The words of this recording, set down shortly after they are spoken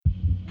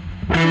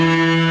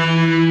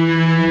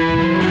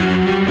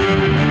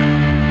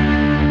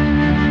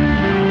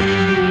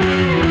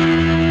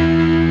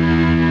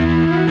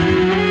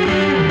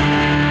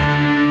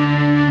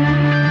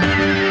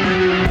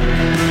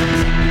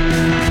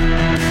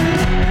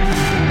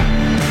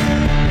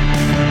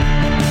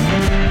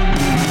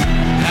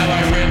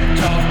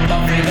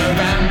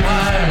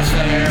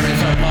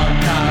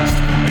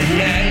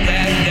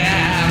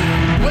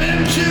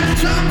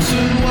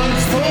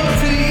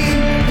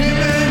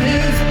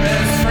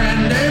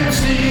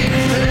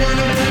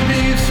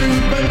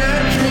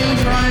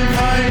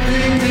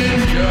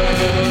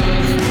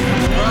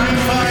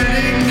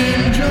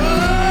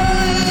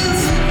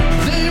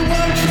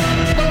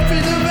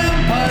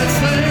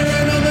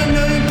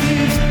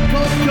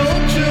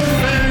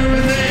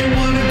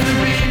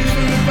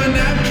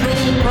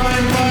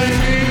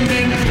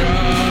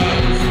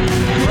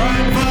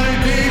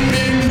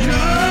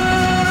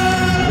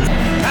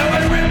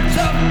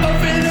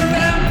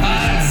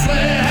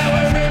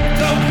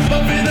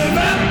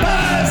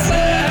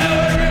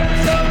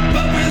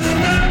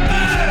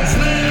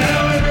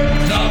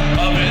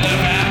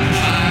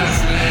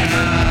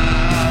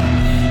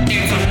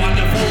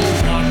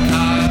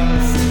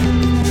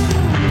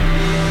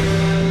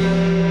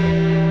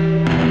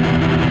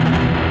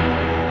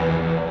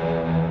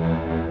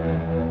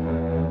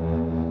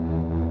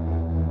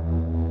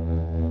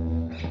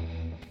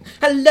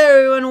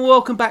Hello and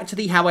welcome back to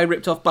the How I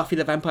Ripped Off Buffy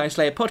the Vampire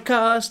Slayer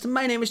podcast.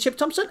 My name is Chip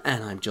Thompson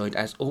and I'm joined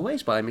as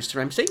always by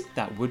Mr. MC.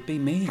 That would be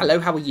me. Hello,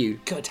 how are you?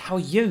 Good, how are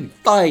you?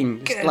 Fine.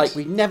 Good. It's like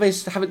we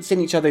haven't seen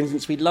each other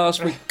since we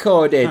last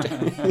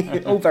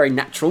recorded. All very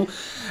natural.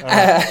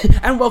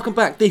 And welcome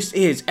back. This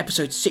is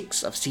episode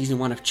 6 of season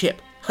 1 of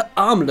Chip.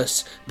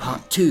 Armless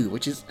Part 2,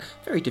 which is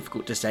very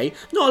difficult to say.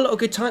 Not a lot of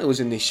good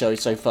titles in this show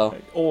so far.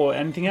 Or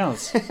anything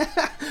else.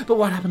 But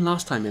what happened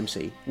last time,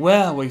 MC?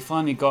 Well, we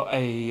finally got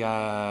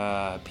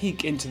a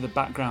peek into the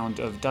background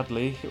of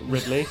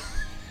Ridley.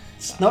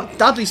 It's not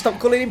Dudley, stop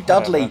calling him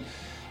Dudley.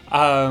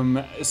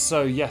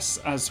 So yes,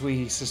 as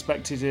we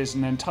suspected, is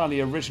an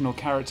entirely original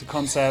character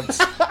concept.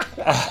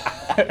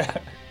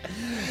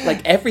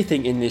 Like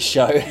everything in this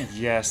show.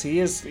 Yes,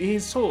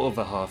 he's sort of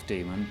a half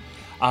demon.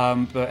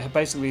 But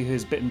basically he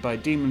was bitten by a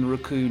demon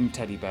raccoon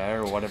teddy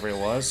bear or whatever it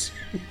was.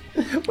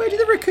 Where did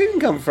the raccoon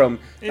come from?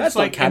 It's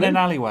like in an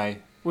alleyway.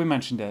 We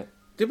mentioned it.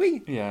 Did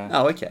we? Yeah.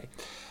 Oh, okay.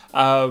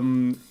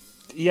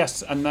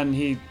 Yes, and then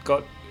he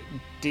got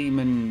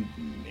demon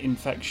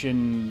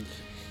infection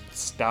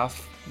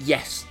stuff.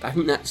 Yes, I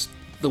think that's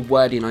the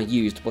wording I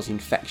used was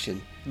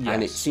infection. Yes.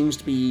 And it seems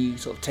to be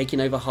sort of taking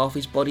over half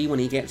his body when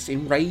he gets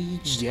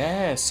enraged.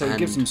 Yeah, so it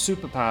gives him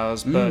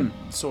superpowers,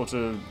 but sort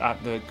of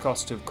at the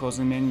cost of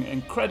causing him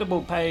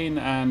incredible pain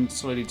and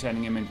slowly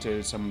turning him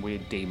into some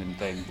weird demon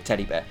thing.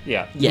 Teddy bear.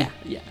 Yeah.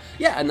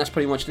 Yeah, and that's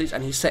pretty much it.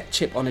 And he set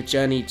Chip on a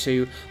journey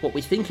to what we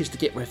think is to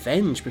get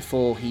revenge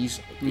before he's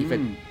either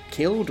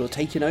killed or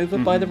taken over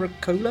by the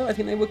Racola, I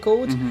think they were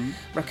called.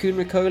 Raccoon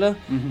Racola.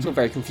 It's all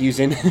very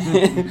confusing.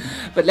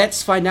 But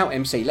let's find out,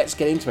 MC. Let's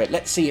get into it.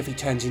 Let's see if he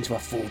turns into a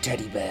full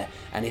teddy bear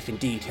and if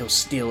indeed he'll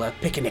steal a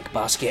picnic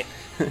basket.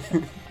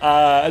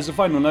 As a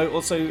final note,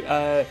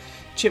 also,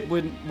 Chip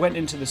went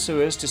into the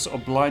sewers just sort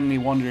of blindly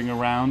wandering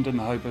around in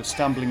the hope of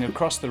stumbling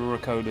across the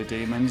Racola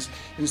demons.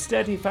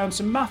 Instead, he found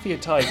some mafia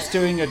types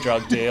doing a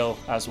drug deal,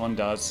 as one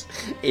does.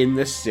 In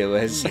the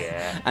sewers.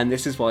 Yeah. And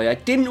this is why I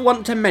didn't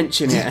want to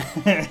mention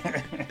it.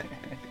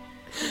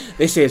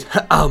 This is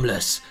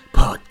Armless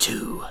Part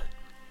 2.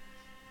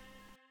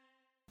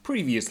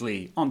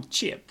 Previously on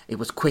Chip. It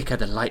was quicker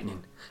than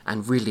lightning,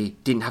 and really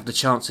didn't have the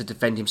chance to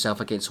defend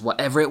himself against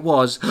whatever it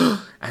was,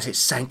 as it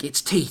sank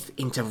its teeth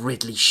into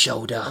Ridley's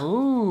shoulder.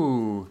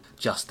 Ooh.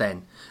 Just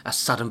then, a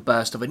sudden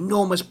burst of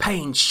enormous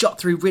pain shot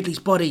through Ridley's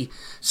body,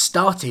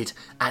 started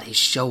at his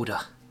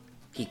shoulder.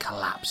 He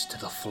collapsed to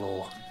the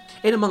floor.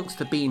 In amongst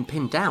the being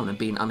pinned down and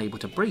being unable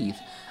to breathe,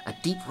 a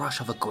deep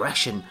rush of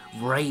aggression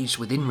raged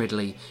within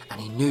Ridley,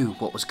 and he knew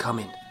what was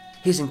coming.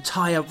 His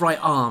entire right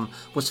arm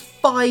was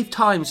 5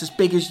 times as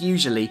big as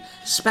usually,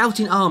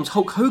 spouting arms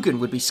Hulk Hogan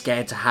would be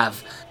scared to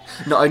have.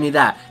 Not only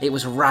that, it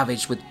was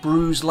ravaged with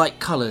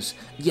bruise-like colours,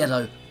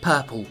 yellow,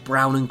 purple,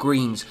 brown and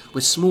greens,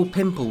 with small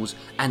pimples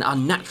and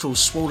unnatural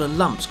swollen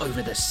lumps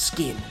over the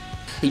skin.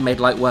 He made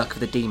light work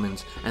of the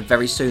demons, and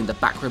very soon the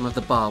back room of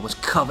the bar was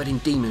covered in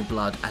demon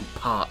blood and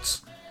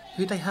parts.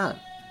 Who'd they hurt?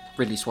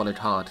 Ridley swallowed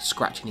hard,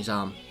 scratching his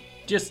arm.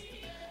 Just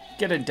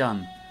get it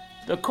done.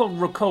 They're called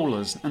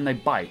Racolas and they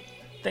bite.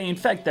 They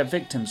infect their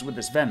victims with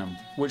this venom,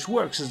 which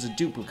works as a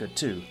duplicate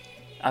too.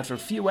 After a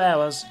few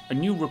hours, a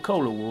new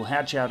Racola will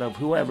hatch out of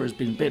whoever has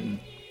been bitten.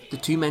 The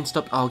two men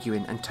stopped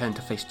arguing and turned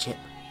to face Chip.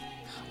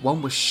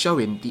 One was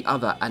showing the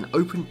other an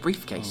open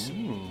briefcase.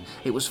 Ooh.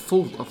 It was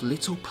full of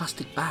little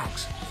plastic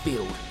bags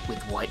filled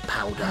with white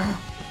powder.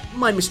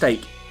 My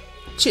mistake,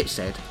 Chip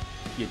said.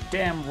 You're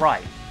damn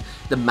right.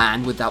 The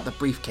man without the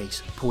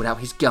briefcase pulled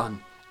out his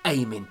gun,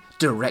 aiming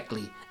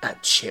directly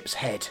at Chip's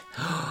head.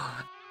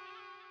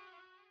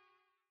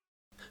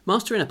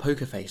 Mastering a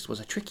poker face was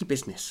a tricky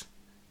business.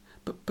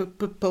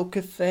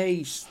 Poker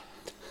face.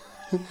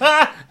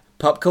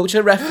 Pop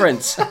culture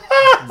reference.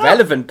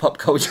 Relevant pop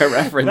culture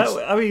reference.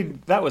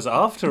 That was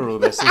after all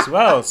this as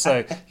well,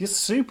 so you're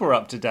super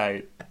up to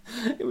date.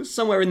 It was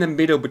somewhere in the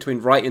middle between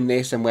writing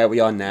this and where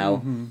we are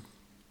now.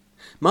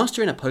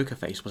 Mastering a poker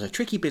face was a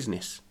tricky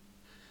business.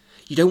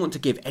 You don't want to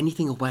give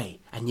anything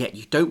away, and yet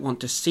you don't want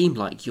to seem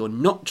like you're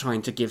not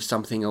trying to give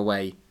something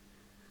away.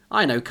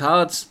 I know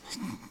cards.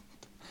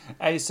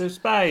 Ace of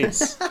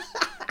Spades.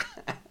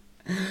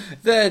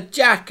 The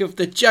Jack of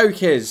the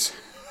Jokers.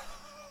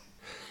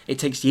 It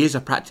takes years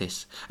of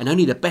practice, and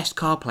only the best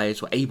card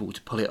players were able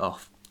to pull it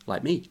off,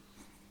 like me.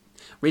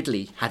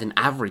 Ridley had an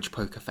average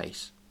poker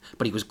face,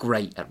 but he was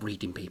great at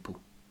reading people.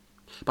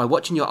 By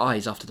watching your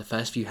eyes after the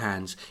first few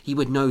hands, he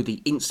would know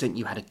the instant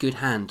you had a good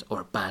hand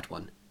or a bad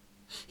one.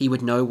 He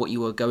would know what you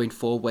were going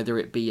for, whether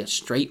it be a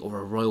straight or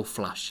a royal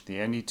flush.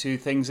 The only 2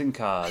 things in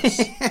cards.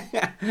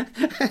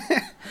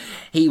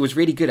 He was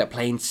really good at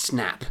playing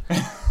snap.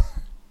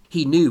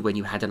 He knew when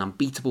you had an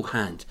unbeatable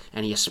hand,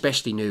 and he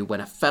especially knew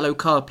when a fellow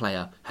card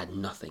player had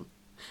nothing.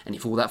 And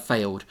if all that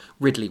failed,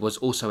 Ridley was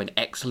also an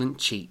excellent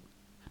cheat.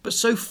 But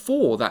so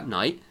for that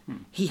night,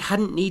 he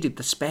hadn't needed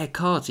the spare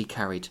cards he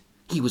carried.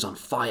 He was on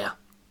fire.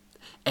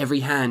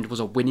 Every hand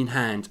was a winning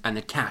hand, and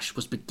the cash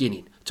was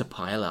beginning to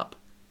pile up.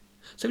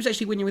 So he was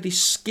actually winning with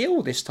his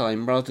skill this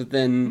time rather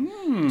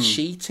than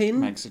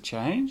cheating. Makes a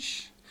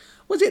change.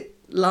 Was it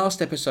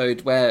last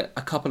episode where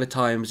a couple of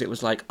times it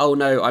was like, oh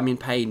no, I'm in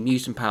pain,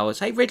 mutant powers.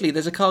 Hey Ridley,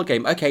 there's a card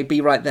game. Okay,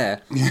 be right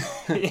there.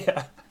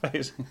 Yeah,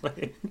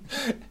 basically.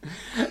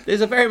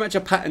 There's a very much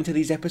a pattern to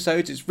these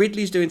episodes. It's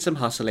Ridley's doing some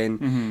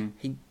hustling.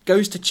 He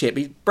goes to Chip.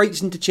 He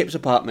breaks into Chip's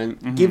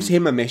apartment, gives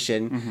him a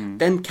mission.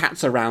 Then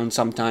Cat's around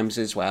sometimes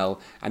as well.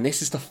 And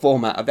this is the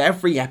format of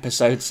every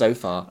episode so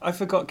far. I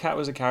forgot Cat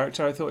was a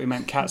character. I thought he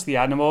meant Cats the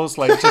Animals.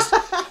 Like, just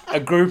a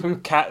group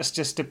of cats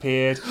just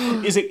appeared.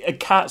 Is it a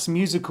Cats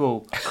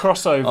musical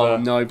crossover? Oh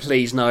no,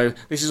 please no.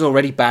 This is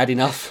already bad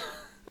enough.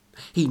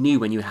 He knew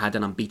when you had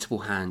an unbeatable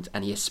hand,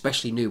 and he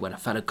especially knew when a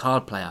fellow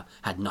card player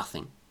had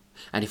nothing.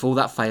 And if all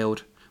that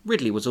failed,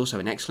 Ridley was also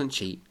an excellent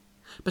cheat.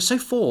 But so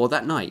far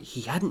that night,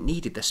 he hadn't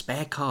needed the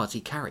spare cards he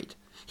carried.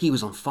 He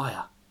was on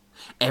fire.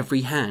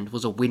 Every hand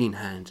was a winning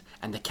hand,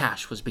 and the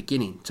cash was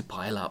beginning to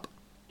pile up.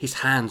 His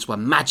hands were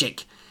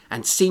magic,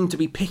 and seemed to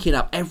be picking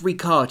up every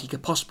card he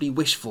could possibly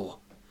wish for.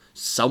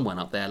 Someone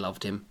up there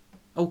loved him.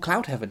 Oh,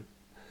 Cloud Heaven.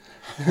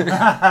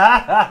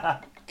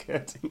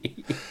 Good.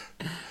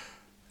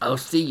 I'll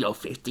see your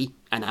 50,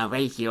 and I'll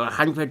raise you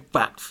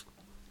 $100.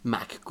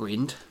 Mac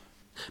grinned.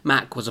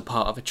 Mac was a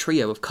part of a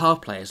trio of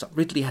card players that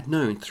Ridley had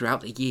known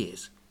throughout the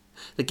years.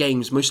 The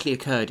games mostly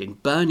occurred in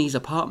Bernie's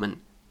apartment.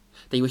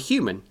 They were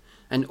human,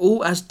 and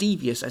all as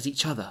devious as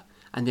each other,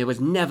 and there was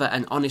never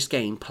an honest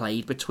game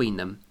played between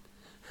them.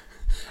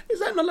 Is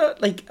that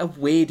not like a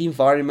weird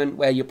environment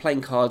where you're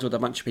playing cards with a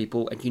bunch of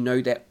people and you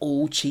know they're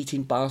all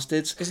cheating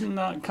bastards? Isn't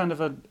that kind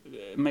of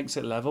makes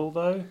it level,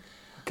 though?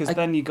 Because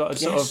then you got to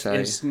sort of, so.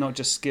 It's not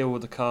just skill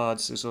with the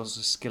cards, it's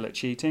also skill at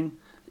cheating.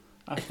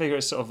 I figure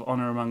it's sort of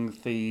honour among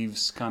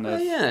thieves kind of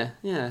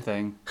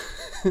thing.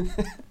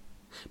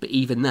 But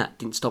even that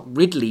didn't stop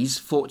Ridley's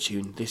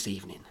fortune this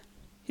evening.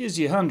 Here's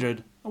your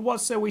 100, and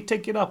what say we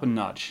take it up a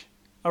notch?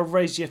 I'll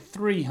raise you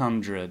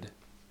 300.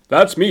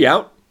 That's me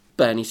out,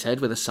 Bernie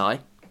said with a sigh.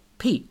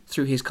 Pete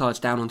threw his cards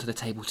down onto the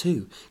table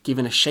too,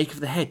 giving a shake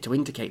of the head to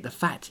indicate the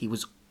fact he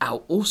was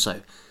out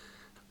also.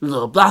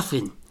 "You're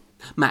bluffing,"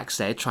 Max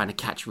said, trying to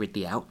catch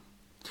Ridley out.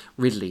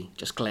 Ridley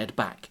just glared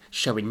back,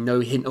 showing no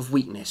hint of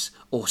weakness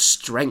or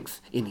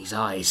strength in his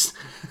eyes.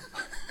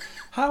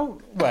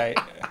 Wait.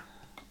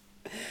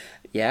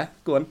 Yeah,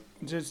 go on.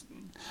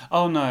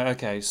 Oh no,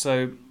 okay,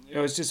 so I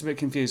was just a bit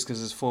confused because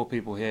there's 4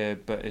 people here,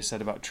 but it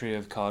said about trio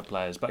of card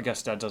players, but I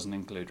guess that doesn't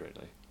include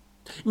Ridley.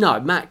 No,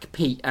 Mac,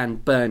 Pete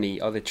and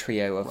Bernie are the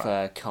trio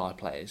of card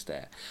players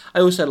there. I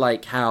also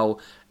like how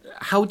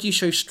do you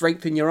show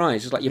strength in your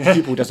eyes? It's like your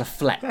pupil does a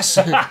flex.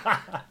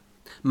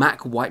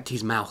 Mac wiped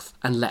his mouth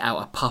and let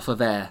out a puff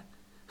of air.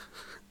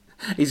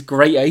 He's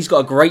great. He's got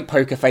a great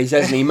poker face,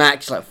 hasn't he,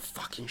 Mac? He's like,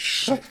 fucking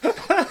shit.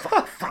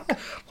 Fuck.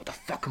 What the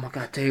fuck am I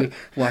going to do?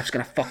 Wife's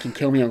going to fucking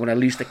kill me. I'm going to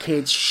lose the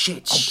kids.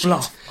 Shit.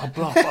 I'll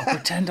bluff. I'll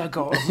pretend I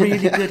got a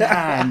really good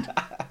hand.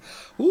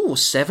 Ooh,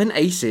 7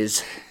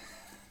 aces.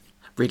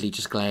 Ridley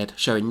just glared,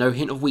 showing no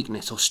hint of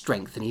weakness or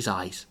strength in his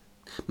eyes.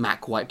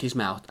 Mac wiped his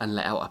mouth and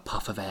let out a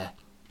puff of air.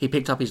 He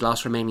picked up his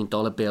last remaining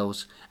dollar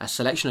bills, a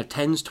selection of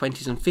 10s,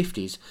 20s and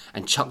 50s,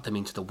 and chucked them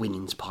into the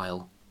winnings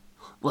pile.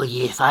 "What do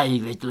you say,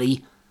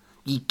 Ridley?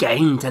 You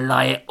game to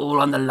lay it all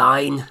on the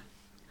line?"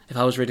 If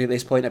I was Ridley at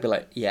this point, I'd be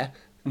like, yeah,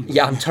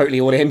 I'm totally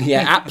all in.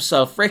 Yeah,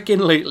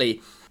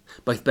 abso-freaking-lutely.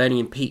 Both Bernie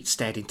and Pete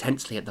stared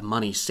intensely at the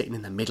money sitting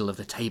in the middle of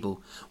the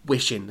table,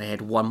 wishing they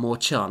had one more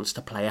chance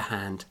to play a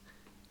hand.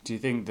 Do you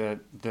think that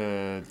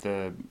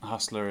the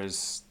hustler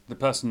is the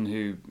person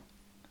who...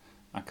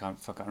 I can't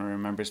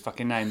remember his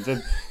fucking name.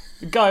 The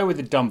guy with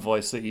the dumb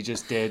voice that you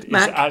just did is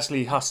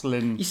actually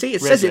hustling. You see,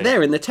 it says it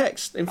there in the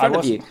text in front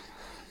of you.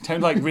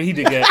 Don't like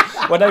reading it.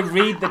 When I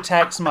read the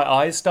text, my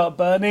eyes start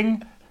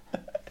burning.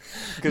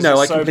 No,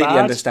 I completely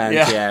understand.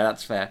 Yeah,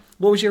 that's fair.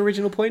 What was your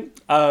original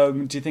point?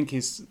 Do you think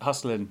he's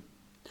hustling?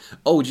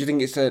 Oh, do you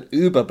think it's an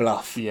Uber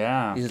bluff?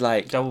 Yeah. He's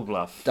like... Double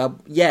bluff.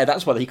 Yeah,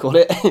 that's what they call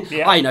it.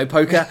 Yeah. I know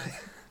poker.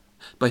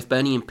 Both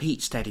Bernie and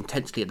Pete stared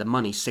intensely at the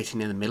money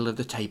sitting in the middle of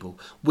the table,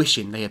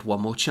 wishing they had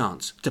one more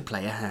chance to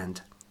play a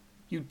hand.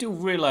 You do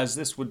realise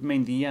this would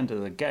mean the end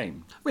of the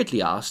game?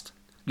 Ridley asked.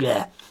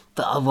 "Yeah,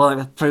 but I want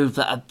to prove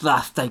that a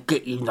bluff don't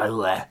get you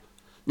nowhere.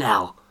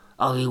 Now,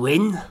 are you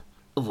in,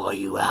 or are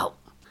you out?"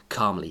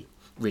 Calmly,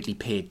 Ridley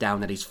peered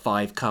down at his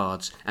 5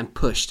 cards and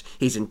pushed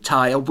his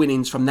entire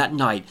winnings from that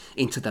night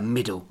into the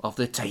middle of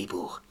the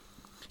table.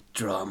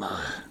 Drama.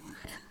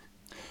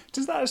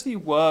 Does that actually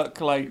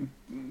work? Like,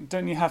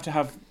 don't you have to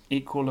have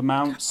equal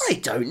amounts? I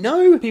don't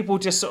know. People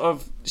just sort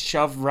of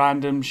shove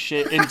random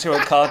shit into a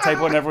card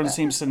table and everyone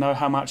seems to know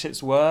how much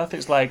it's worth.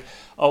 It's like,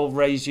 I'll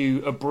raise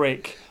you a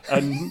brick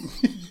and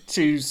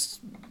 2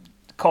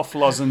 cough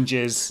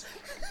lozenges.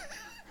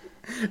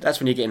 That's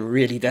when you're getting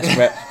really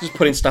desperate. Just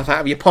putting stuff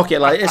out of your pocket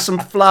like, here's some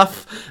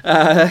fluff,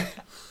 a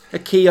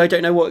key, I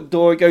don't know what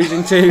door it goes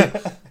into.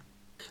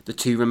 The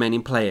 2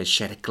 remaining players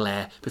shed a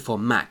glare before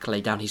Mac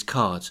laid down his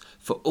cards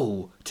for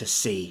all to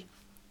see.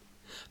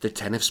 The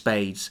 10 of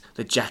spades,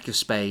 the jack of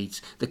spades,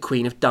 the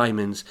queen of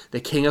diamonds, the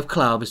king of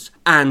clubs,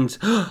 and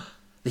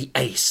the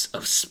ace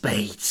of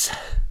spades.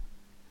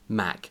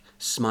 Mac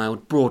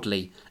smiled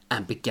broadly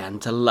and began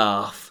to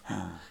laugh.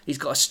 He's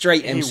got a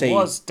straight MC. He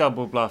was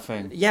double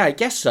bluffing. Yeah, I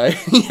guess so.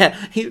 Yeah,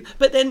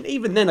 but then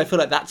even then, I feel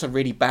like that's a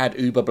really bad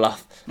Uber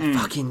bluff.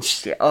 Fucking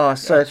shit. Oh,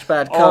 such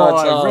bad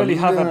cards. I really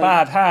have a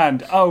bad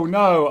hand. Oh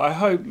no, I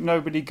hope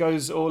nobody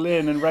goes all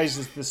in and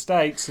raises the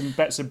stakes and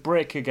bets a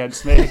brick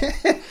against me.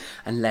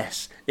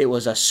 Unless it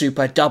was a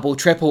super double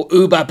triple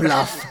Uber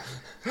bluff.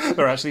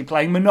 They're actually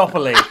playing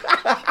Monopoly.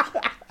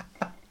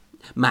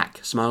 Mac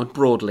smiled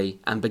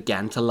broadly and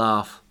began to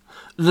laugh.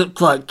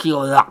 Looks like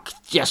your luck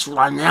just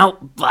run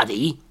out,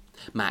 buddy.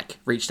 Mac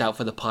reached out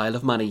for the pile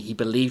of money he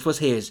believed was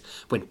his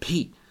when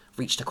Pete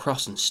reached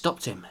across and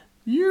stopped him.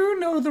 You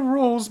know the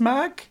rules,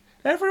 Mac.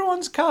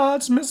 Everyone's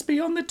cards must be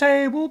on the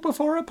table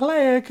before a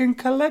player can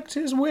collect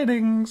his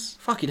winnings.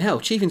 Fucking hell,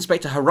 Chief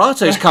Inspector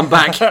Harato's come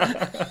back.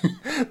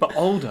 But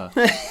older.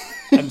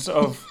 And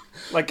sort of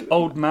like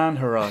old man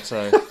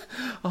Harato.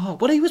 Oh,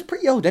 well, he was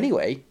pretty old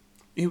anyway.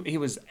 He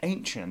was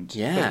ancient,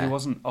 Yeah. but he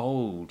wasn't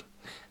old.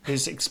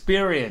 His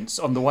experience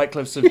on the White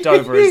Cliffs of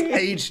Dover has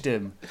aged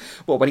him.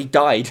 Well, when he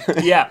died.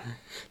 Yeah.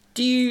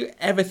 Do you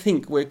ever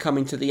think we're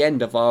coming to the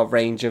end of our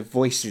range of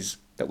voices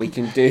that we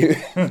can do?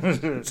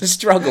 It's a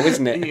struggle,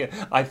 isn't it?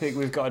 Yeah, I think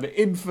we've got an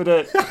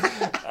infinite...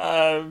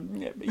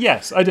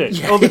 yes, I do.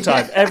 All the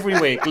time. Every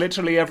week.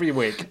 Literally every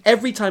week.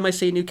 Every time I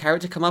see a new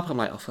character come up, I'm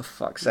like, oh, for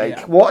fuck's sake.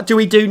 Yeah. What do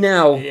we do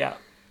now? Yeah.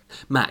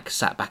 Mac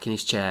sat back in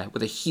his chair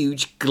with a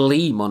huge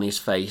gleam on his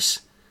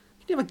face.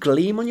 You have a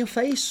gleam on your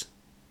face?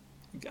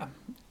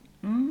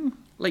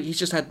 Like he's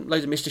just had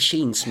loads of Mr.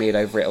 Sheen smeared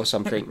over it or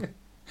something.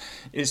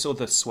 It's all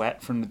the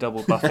sweat from the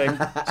double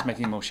buffing. It's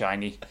making it more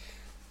shiny.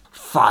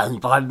 Fine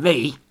by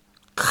me.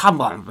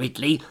 Come on,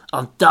 Ridley.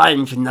 I'm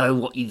dying to know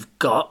what you've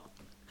got.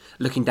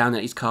 Looking down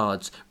at his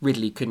cards,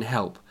 Ridley couldn't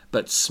help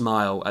but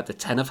smile at the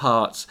 10 of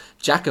hearts,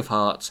 Jack of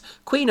hearts,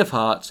 Queen of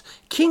hearts,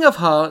 King of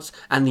hearts,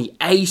 and the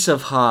Ace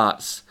of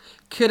hearts.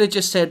 Could have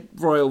just said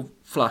Royal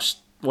Flush,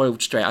 Royal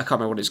Straight. I can't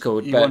remember what it's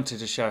called. You but wanted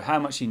to show how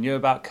much you knew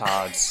about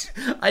cards.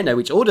 I know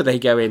which order they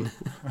go in.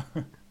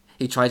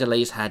 He tried to lay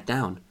his hand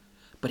down,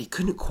 but he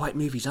couldn't quite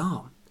move his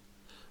arm.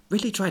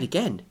 Ridley tried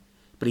again,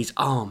 but his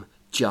arm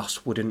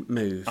just wouldn't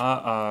move.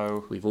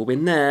 Uh-oh. We've all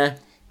been there.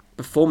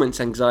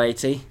 Performance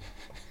anxiety.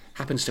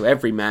 Happens to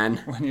every man.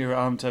 When your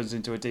arm turns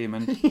into a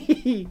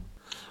demon.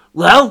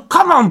 Well,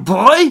 come on,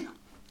 boy!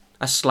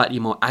 A slightly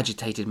more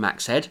agitated Mac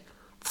said.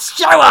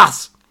 Show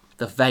us!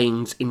 The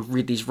veins in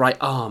Ridley's right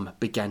arm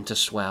began to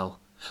swell.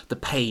 The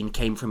pain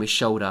came from his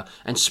shoulder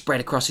and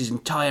spread across his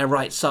entire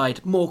right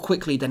side more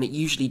quickly than it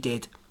usually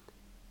did.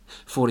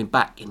 Falling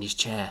back in his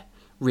chair,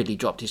 Ridley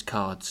dropped his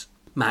cards.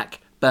 Mac,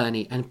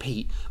 Bernie and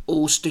Pete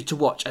all stood to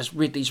watch as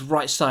Ridley's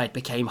right side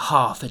became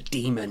half a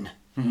demon.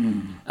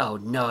 Oh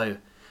no,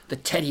 the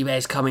teddy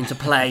bear's coming to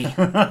play.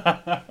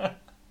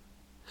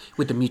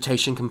 With the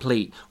mutation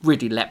complete,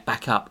 Ridley leapt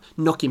back up,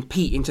 knocking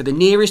Pete into the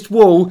nearest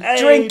wall,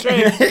 drink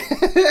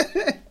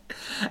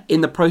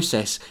in the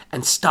process,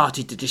 and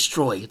started to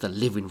destroy the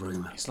living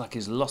room. It's like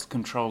he's lost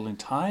control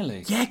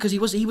entirely. Yeah, because he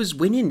was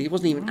winning. He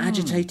wasn't even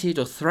agitated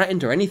or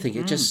threatened or anything.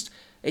 It's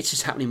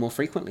just happening more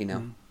frequently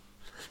now.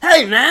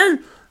 Hey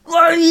man,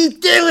 what are you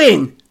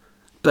doing?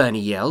 Bernie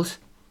yelled.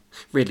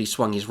 Ridley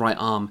swung his right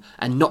arm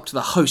and knocked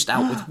the host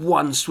out with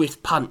one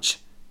swift punch.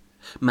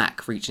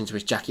 Mac reached into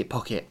his jacket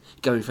pocket,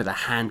 going for the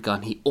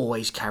handgun he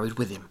always carried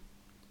with him.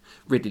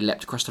 Ridley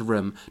leapt across the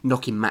room,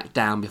 knocking Mac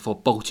down before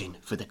bolting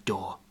for the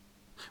door.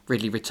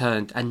 Ridley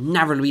returned and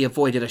narrowly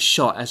avoided a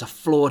shot as a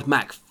flawed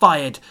Mac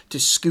fired to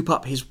scoop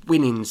up his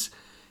winnings.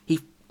 He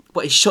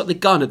shot the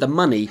gun at the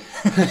money.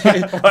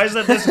 Why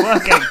isn't this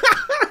working?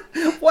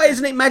 Why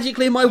isn't it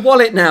magically in my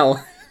wallet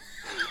now?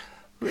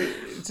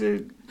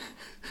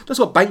 That's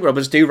what bank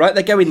robbers do, right?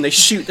 They go in, they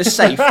shoot the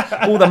safe,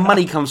 all the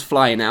money comes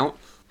flying out.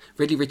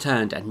 Ridley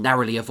returned and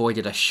narrowly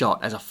avoided a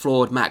shot as a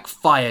flawed Mac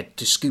fired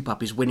to scoop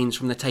up his winnings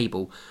from the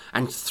table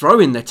and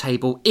throwing the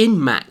table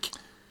in Mac.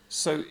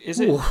 So is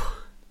it... Ooh.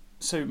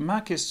 So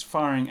Mac is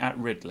firing at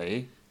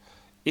Ridley.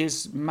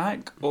 Is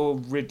Mac or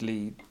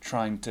Ridley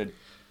trying to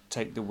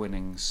take the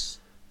winnings?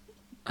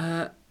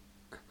 But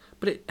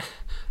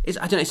it's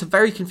I don't know. It's a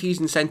very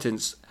confusing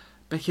sentence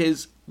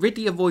because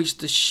Ridley avoids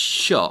the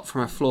shot from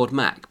a flawed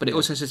Mac, but it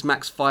also says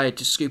Mac's fired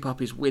to scoop up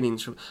his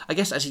winnings from. I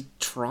guess as he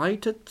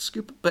tried to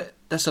scoop, but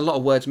there's a lot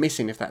of words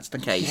missing if that's the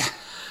case. Yeah.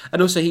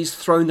 And also he's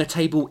thrown the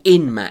table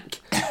in Mac,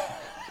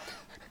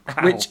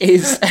 which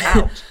is.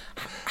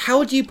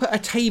 How do you put a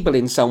table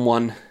in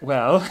someone?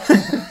 Well,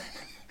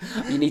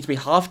 you need to be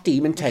half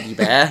demon teddy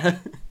bear.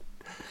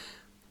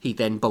 He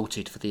then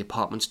bolted for the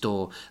apartment's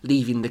door,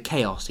 leaving the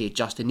chaos he had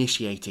just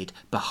initiated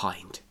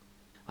behind.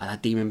 And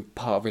that demon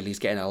part really is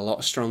getting a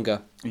lot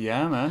stronger.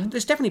 Yeah, man.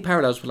 There's definitely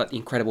parallels with like the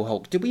Incredible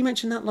Hulk. Did we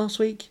mention that last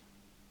week?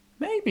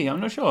 Maybe, I'm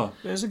not sure.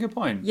 It's a good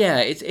point. Yeah,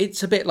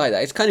 it's a bit like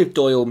that. It's kind of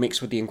Doyle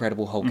mixed with the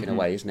Incredible Hulk in a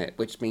way, isn't it?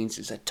 Which means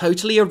it's a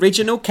totally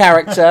original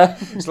character.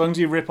 As long as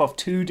you rip off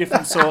 2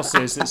 different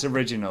sources, it's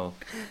original.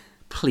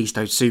 Please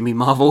don't sue me,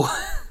 Marvel.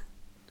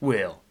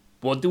 Well,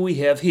 what do we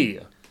have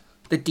here?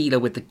 The dealer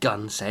with the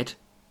gun said.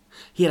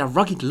 He had a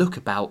rugged look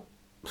about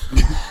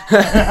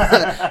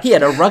He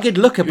had a rugged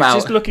look He was about.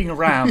 just looking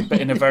around, but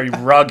in a very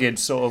rugged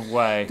sort of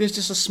way. There's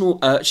just a small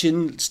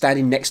urchin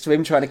standing next to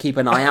him trying to keep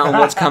an eye out on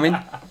what's coming.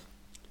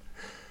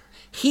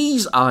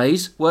 His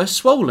eyes were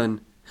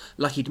swollen,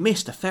 like he'd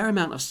missed a fair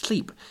amount of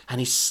sleep, and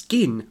his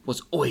skin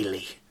was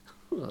oily.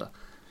 Ugh.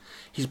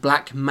 His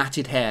black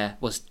matted hair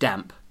was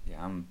damp.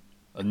 Yeah, I'm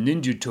a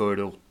ninja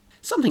turtle.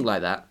 Something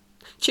like that.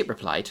 Chip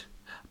replied,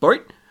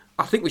 "Bert,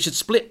 I think we should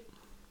split."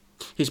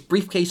 His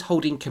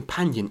briefcase-holding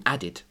companion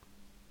added.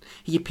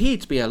 He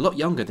appeared to be a lot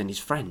younger than his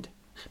friend,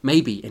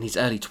 maybe in his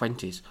early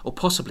 20s, or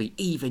possibly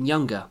even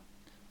younger.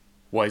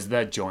 Why is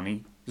that,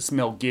 Johnny? The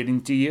smell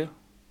getting to you?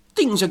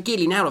 Things are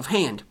getting out of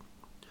hand.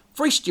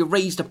 First you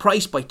raised the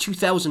price by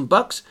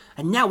 $2,000,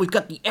 and now we've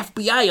got the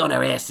FBI on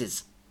our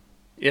asses.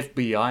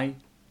 FBI?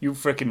 You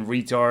frickin'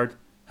 retard.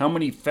 How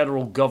many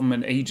federal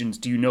government agents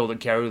do you know that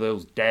carry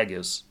those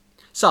daggers?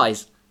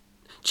 Size.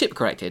 Chip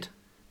corrected.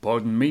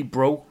 Pardon me,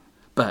 bro?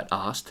 Bert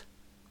asked.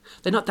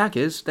 They're not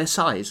daggers, they're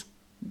size.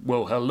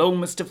 Well, hello,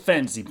 Mr.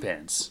 Fancy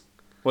Pants.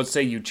 What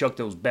say you chuck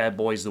those bad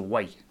boys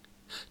away?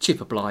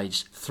 Chip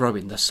obliged,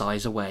 throwing the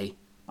size away.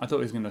 I thought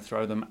he was going to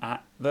throw them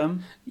at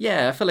them.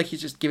 Yeah, I feel like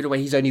he's just giving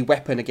away his only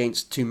weapon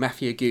against two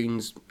mafia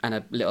goons and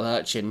a little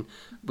urchin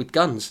with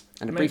guns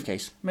and a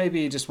briefcase.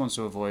 Maybe he just wants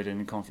to avoid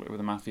any conflict with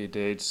the mafia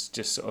dudes,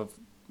 just sort of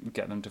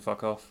get them to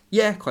fuck off.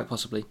 Yeah, quite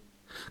possibly.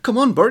 Come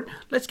on, Bert,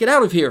 let's get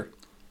out of here.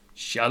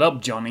 Shut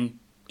up, Johnny.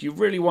 Do you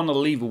really want to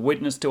leave a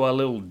witness to our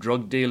little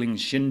drug-dealing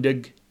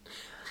shindig?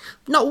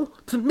 No,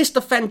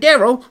 Mr.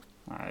 Fandero.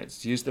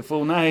 Let's use the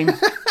full name.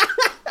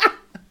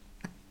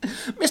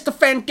 Mr.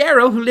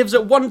 Fandero, who lives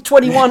at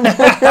 121.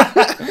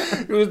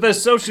 Who's the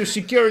social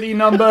security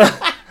number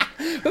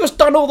Who's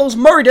done all those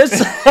murders?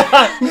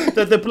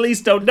 that the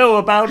police don't know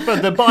about,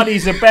 but the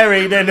bodies are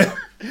buried in.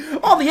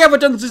 All the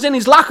evidence is in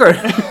his locker.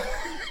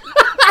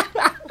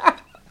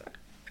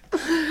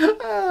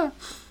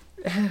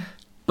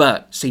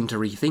 Bert seemed to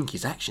rethink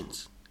his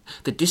actions.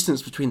 The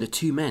distance between the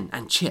two men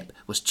and Chip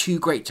was too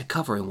great to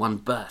cover in one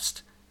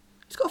burst.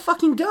 He's got a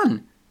fucking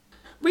gun.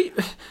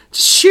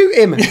 Just shoot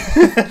him.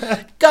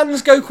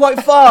 Guns go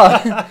quite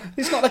far.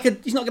 He's not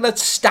going to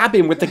stab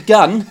him with the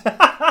gun.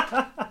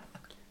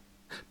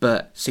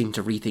 Bert seemed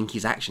to rethink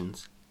his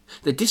actions.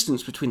 The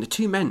distance between the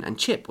two men and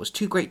Chip was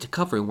too great to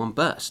cover in one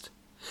burst.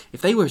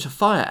 If they were to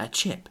fire at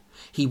Chip,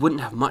 he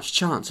wouldn't have much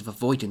chance of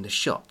avoiding the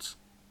shots.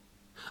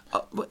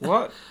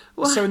 What?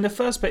 So in the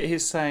first bit,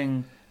 he's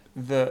saying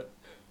that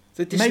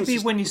maybe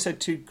when you said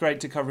too great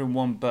to cover in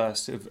one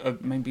burst,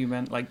 maybe you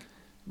meant like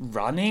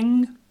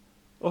running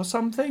or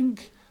something.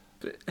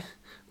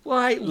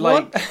 Why?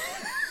 Like, what?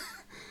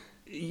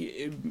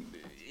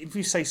 If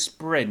you say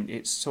sprint,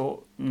 it's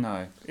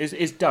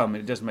it's dumb.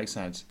 It doesn't make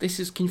sense. This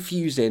is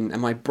confusing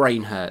and my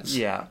brain hurts.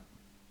 Yeah.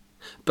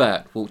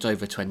 Bert walked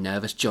over to a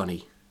nervous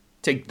Johnny.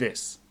 Take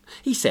this.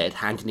 He said,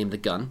 handing him the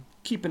gun.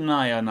 Keep an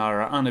eye on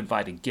our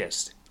uninvited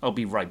guest. I'll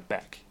be right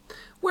back.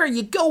 Where are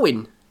you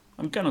going?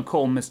 I'm gonna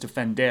call Mr.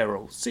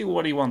 Fandero, see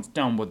what he wants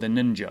done with the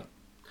ninja.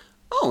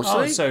 Oh,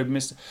 when he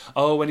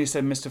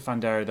said Mr.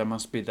 Fandero, that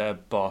must be their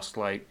boss,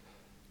 like...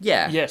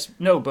 Yeah. Yes,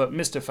 no, but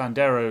Mr.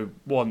 Fandero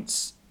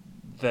wants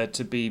there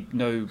to be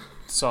no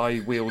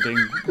psi-wielding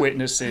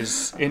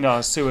witnesses in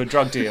our sewer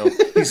drug deal.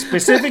 He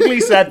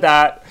specifically said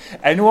that.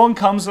 Anyone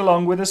comes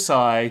along with a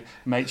psi,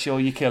 make sure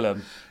you kill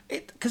him.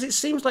 Because it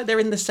seems like they're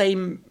in the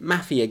same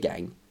mafia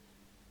gang,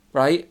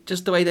 right?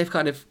 Just the way they've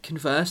kind of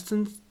conversed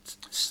and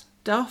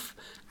stuff.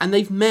 And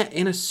they've met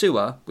in a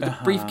sewer with a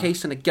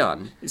briefcase and a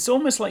gun. It's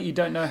almost like you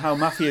don't know how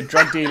mafia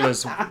drug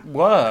dealers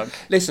work.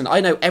 Listen,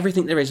 I know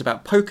everything there is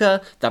about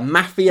poker, the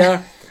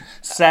mafia...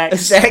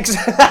 Sex.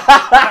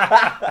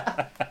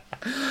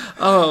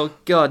 Oh,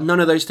 God, none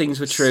of those things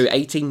were true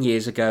 18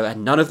 years ago,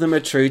 and none of them are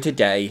true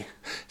today.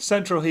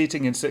 Central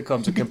heating in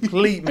sitcoms are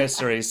complete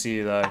mysteries to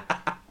you, though.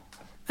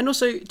 And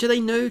also, do they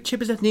know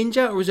Chip is a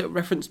ninja, or is it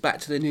referenced back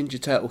to the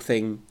Ninja Turtle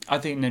thing? I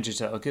think Ninja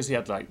Turtle, because he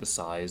had, like, the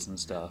size and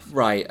stuff.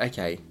 Right,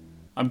 okay.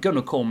 I'm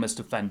gonna call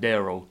Mr.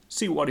 Fandero,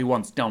 see what he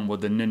wants done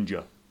with the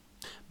ninja.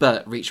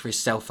 Bert reached for his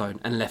cell phone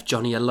and left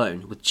Johnny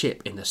alone with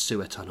Chip in the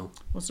sewer tunnel.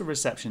 What's the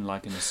reception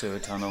like in the sewer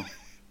tunnel?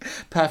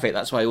 Perfect,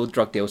 that's why all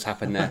drug deals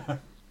happen there.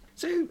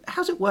 So,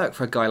 how's it work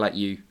for a guy like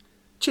you?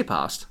 Chip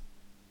asked.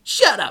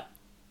 Shut up!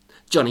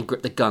 Johnny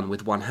gripped the gun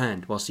with one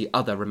hand whilst the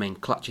other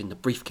remained clutching the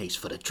briefcase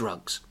full of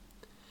drugs.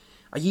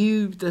 Are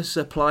you the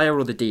supplier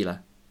or the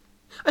dealer?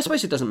 I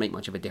suppose it doesn't make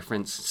much of a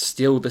difference.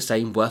 Still the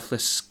same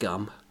worthless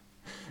scum.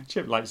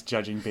 Chip likes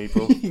judging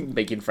people.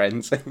 Making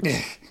friends.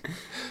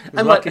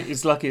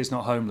 It's lucky it's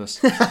not homeless.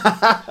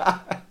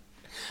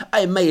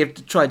 I may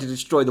have tried to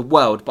destroy the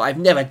world, but I've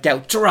never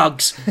dealt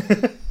drugs.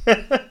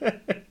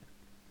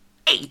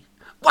 Hey,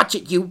 watch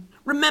it, you.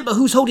 Remember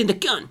who's holding the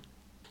gun.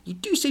 You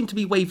do seem to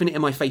be waving it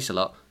in my face a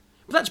lot,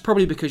 but that's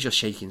probably because you're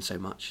shaking so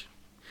much.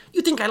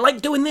 You think I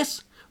like doing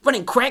this?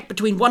 Running crack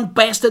between one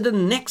bastard and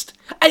the next?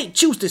 I didn't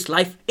choose this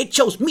life. It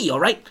chose me, all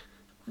right?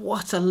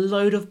 What a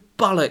load of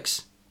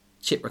bollocks,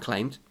 Chip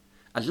reclaimed.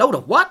 A load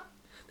of what?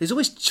 There's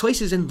always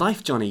choices in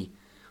life, Johnny.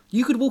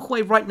 You could walk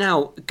away right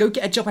now, go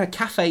get a job at a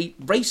cafe,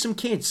 raise some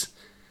kids.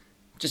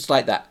 Just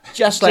like that.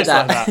 Just like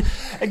that.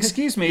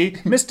 Excuse me,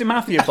 Mr.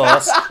 Mafia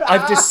Boss,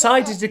 I've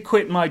decided to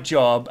quit my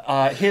job.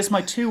 Here's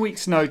my 2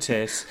 weeks'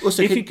 notice.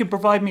 Also, if you could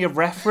provide me a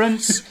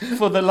reference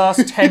for the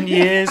last 10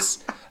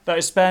 years that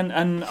I spent,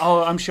 and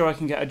I'm sure I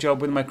can get a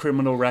job with my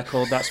criminal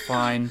record, that's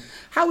fine.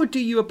 How do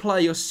you apply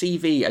your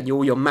CV and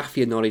all your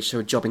mafia knowledge to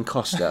a job in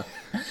Costa?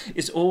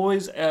 It's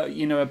always,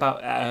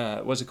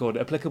 about, what's it called,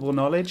 applicable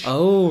knowledge.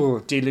 Oh.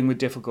 Dealing with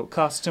difficult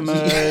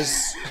customers.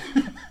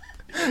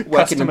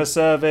 Customer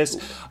service,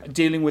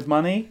 dealing with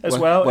money as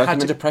well.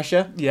 Working under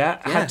pressure. Yeah,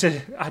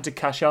 had to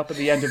cash up at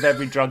the end of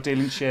every drug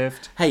dealing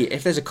shift. Hey,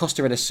 if there's a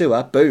Costa in a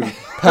sewer, boom,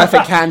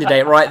 perfect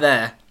candidate right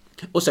there.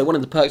 Also, one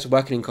of the perks of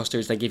working in Costa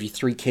is they give you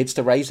 3 kids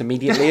to raise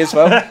immediately as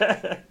well.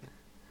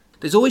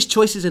 There's always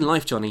choices in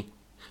life, Johnny.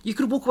 You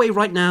could walk away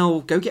right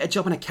now, go get a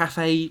job in a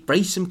cafe,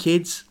 raise some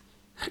kids.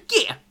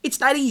 Yeah, it's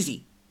that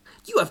easy.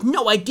 You have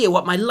no idea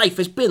what my life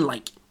has been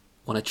like.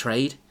 Want to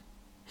trade?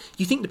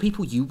 You think the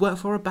people you work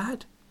for are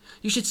bad?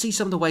 You should see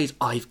some of the ways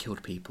I've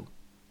killed people.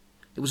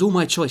 It was all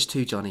my choice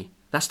too, Johnny.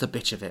 That's the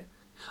bitch of it.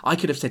 I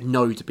could have said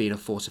no to being a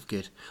force of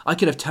good. I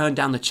could have turned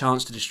down the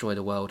chance to destroy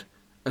the world.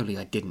 Only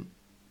I didn't.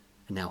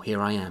 And now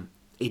here I am,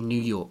 in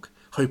New York,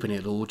 hoping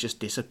it'll all just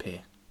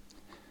disappear.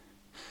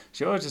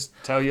 Sure, just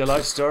tell your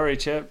life story,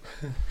 Chip.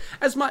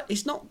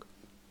 He's not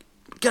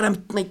going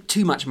to make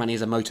too much money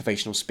as a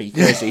motivational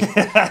speaker, is he?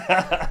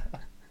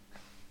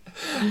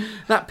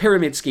 That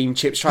pyramid scheme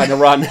Chip's trying to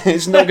run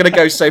is not going to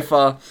go so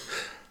far.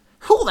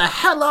 Who the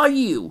hell are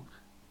you?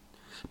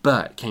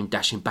 Bert came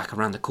dashing back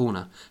around the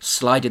corner,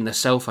 sliding the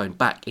cell phone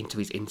back into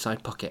his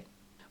inside pocket.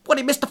 What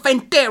did Mr.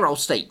 Fendero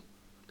say?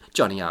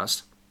 Johnny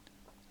asked.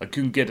 I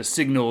couldn't get a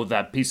signal of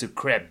that piece of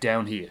crap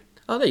down here.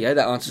 Oh, there you go.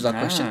 That answers our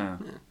question. Yeah.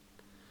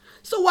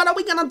 So what are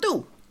we going to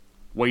do?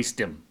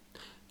 Waste him.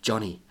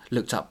 Johnny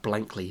looked up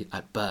blankly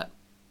at Bert.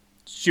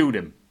 Shoot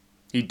him.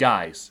 He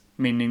dies,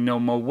 meaning no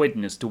more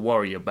witness to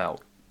worry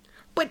about.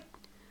 But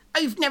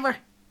I've never...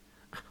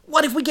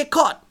 What if we get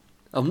caught?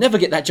 I'll never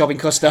get that job in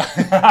Costa.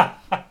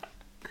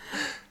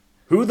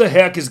 Who the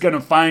heck is going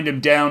to find him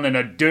down in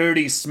a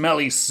dirty,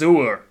 smelly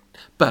sewer?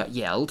 Bert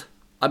yelled.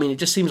 I mean, it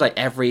just seems like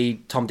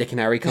every Tom, Dick and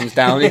Harry comes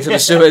down into the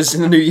sewers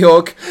in New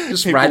York.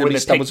 Just people randomly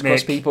stumbles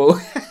across people.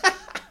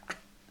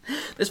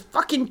 There's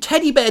fucking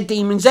teddy bear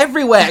demons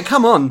everywhere.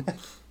 Come on.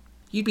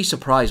 You'd be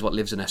surprised what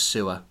lives in a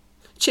sewer.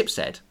 Chip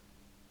said.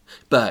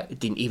 Bert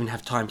didn't even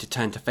have time to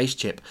turn to face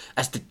Chip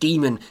as the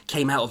demon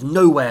came out of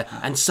nowhere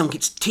and sunk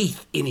its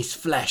teeth in his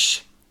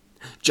flesh.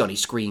 Johnny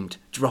screamed,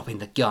 dropping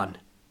the gun.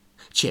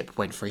 Chip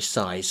went for his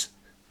size.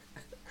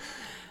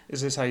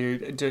 Is this how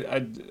you do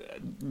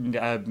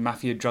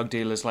mafia drug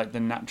dealers like the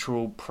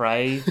natural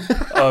prey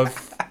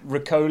of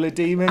Ricola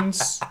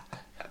demons?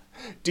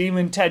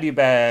 Demon teddy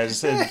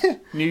bears and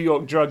New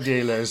York drug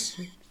dealers.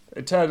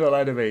 Eternal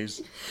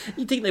enemies.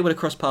 You'd think they would have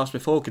crossed paths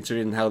before,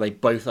 considering how they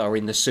both are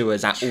in the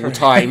sewers at all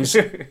times.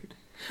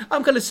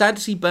 I'm kind of sad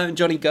to see Bert and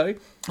Johnny go.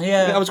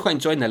 Yeah. I was quite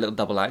enjoying their little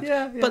double act.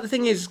 Yeah. But the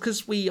thing is,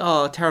 because we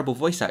are terrible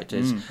voice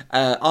actors,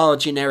 our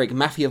generic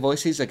mafia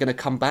voices are going to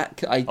come back.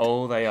 They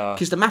are.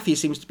 Because the mafia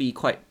seems to be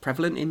quite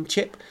prevalent in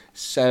Chip,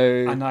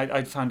 so... And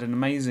I found an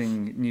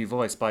amazing new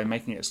voice by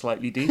making it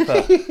slightly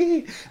deeper.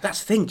 That's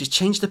the thing, just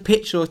change the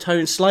pitch or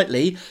tone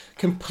slightly,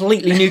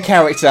 completely new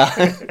character.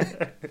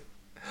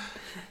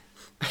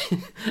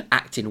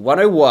 Acting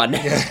 101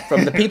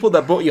 from the people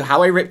that brought you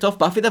How I Ripped Off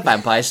Buffy the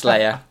Vampire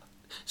Slayer.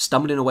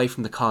 Stumbling away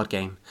from the card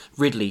game,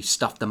 Ridley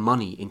stuffed the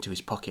money into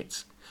his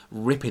pockets,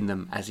 ripping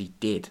them as he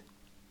did.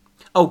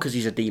 Oh, because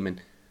he's a demon.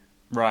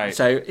 Right.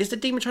 So is the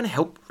demon trying to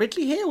help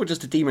Ridley here, or does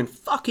the demon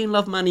fucking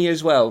love money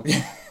as well?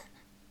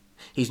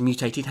 His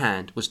mutated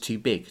hand was too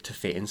big to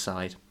fit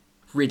inside.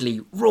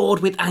 Ridley roared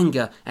with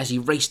anger as he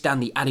raced down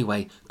the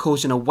alleyway,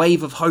 causing a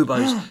wave of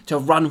hobos to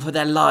run for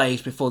their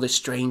lives before the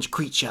strange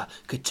creature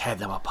could tear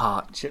them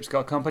apart. Chip's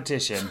got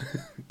competition.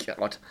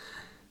 God.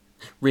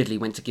 Ridley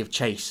went to give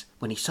chase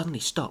when he suddenly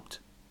stopped.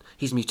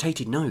 His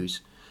mutated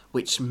nose,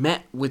 which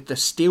met with the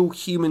still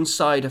human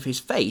side of his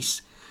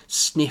face,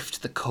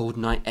 sniffed the cold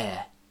night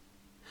air.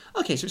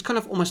 Okay, so it's kind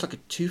of almost like a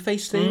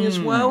Two-Face thing as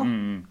well.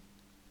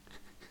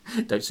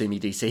 Don't sue me,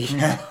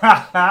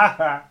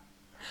 DC.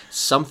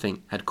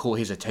 Something had caught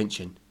his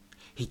attention.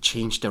 He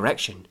changed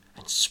direction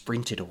and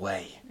sprinted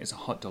away. It's a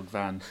hot dog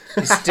van.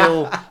 He's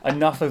still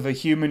enough of a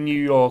human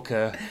New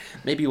Yorker.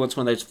 Maybe he wants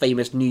one of those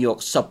famous New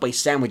York Subway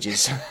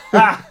sandwiches.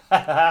 So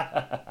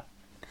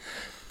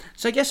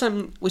I guess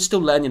we're still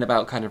learning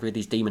about kind of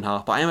Ridley's demon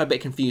half, but I am a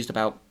bit confused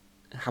about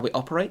how it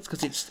operates,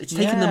 because it's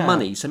taking the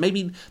money, so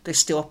maybe there's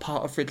still a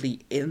part of Ridley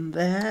in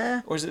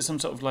there? Or is it some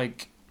sort of,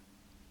 like,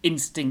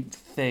 instinct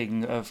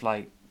thing of,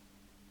 like,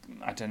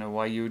 I don't know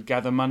why you would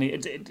gather money.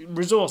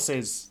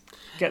 Resources.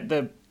 Get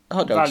the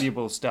hot dogs.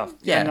 Valuable stuff.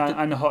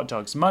 Yeah. And hot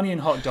dogs. Money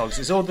and hot dogs.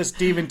 It's all this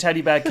demon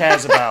teddy bear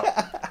cares about.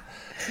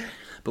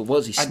 But what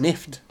has he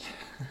sniffed?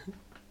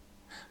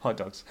 Hot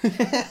dogs.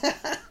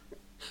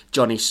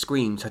 Johnny's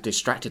screams had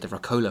distracted the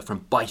Ricola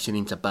from biting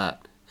into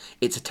Bert.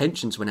 Its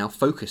attentions were now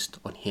focused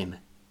on him.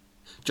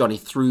 Johnny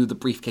threw the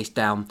briefcase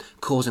down,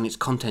 causing its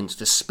contents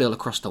to spill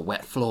across the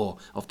wet floor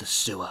of the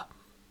sewer.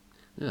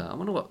 Ugh, I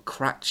wonder what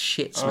cracked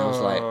shit smells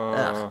like.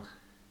 Ugh.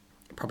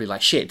 Probably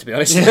like shit, to be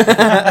honest.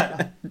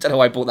 Don't know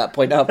why I brought that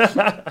point up.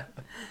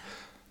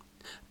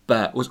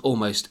 Bert was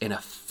almost in a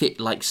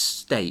fit-like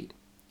state.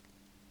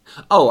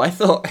 Oh, I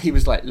thought he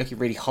was like looking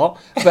really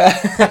hot,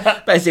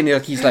 but as in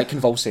like he's like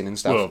convulsing and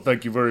stuff. Well,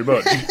 thank you very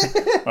much.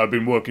 I've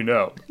been working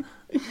out.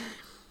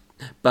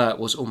 Bert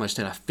was almost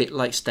in a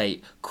fit-like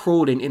state,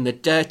 crawling in the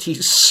dirty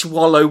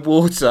swallow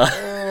water,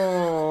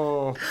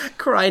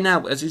 crying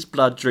out as his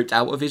blood dripped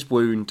out of his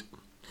wound.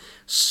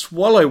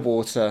 Swallow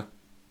water.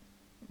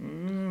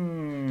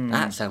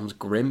 That sounds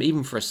grim,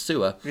 even for a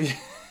sewer.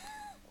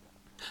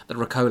 The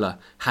Ricola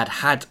had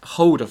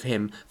hold of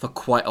him for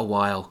quite a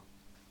while.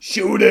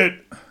 Shoot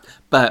it!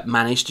 Bert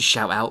managed to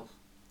shout out.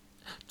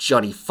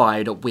 Johnny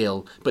fired at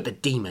will, but the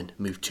demon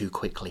moved too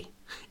quickly.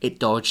 It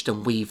dodged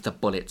and weaved the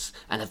bullets,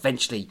 and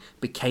eventually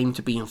became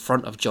to be in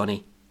front of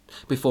Johnny.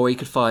 Before he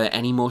could fire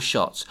any more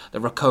shots, the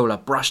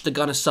Ricola brushed the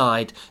gun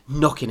aside,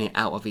 knocking it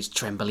out of his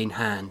trembling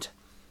hand.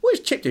 What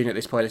is Chip doing at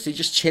this point? Is he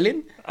just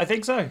chilling? I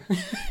think so.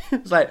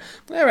 It's like,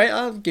 all right,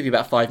 I'll give you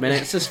about 5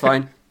 minutes, that's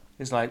fine.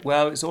 It's like,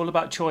 well, it's all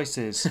about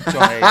choices,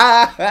 Johnny.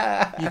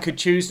 You could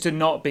choose to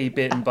not be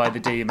bitten by the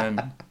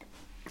demon.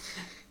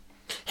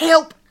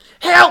 Help!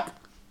 Help!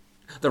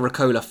 The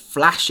Ricola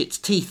flashed its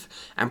teeth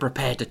and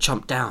prepared to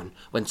chomp down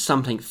when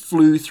something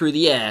flew through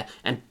the air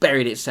and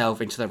buried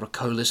itself into the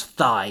Ricola's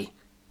thigh.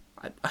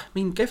 I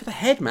mean, go for the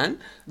head, man.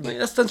 Like,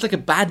 that sounds like a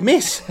bad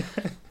miss.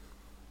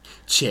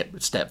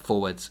 Chip stepped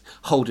forwards,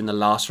 holding the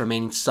last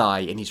remaining sigh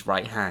in his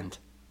right hand.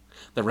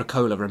 The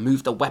Ricola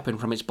removed the weapon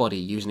from its body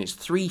using its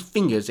 3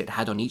 fingers it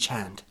had on each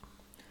hand.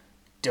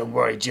 Don't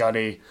worry,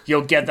 Johnny.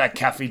 You'll get that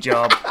cafe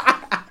job.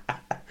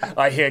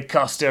 I hear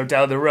Costa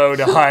down the road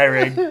are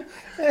hiring.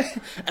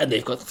 And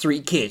they've got 3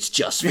 kids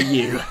just for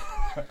you.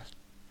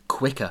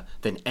 Quicker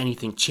than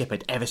anything Chip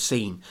had ever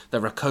seen, the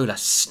Ricola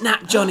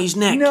snapped Johnny's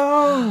neck.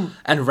 No!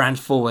 And ran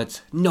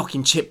forwards,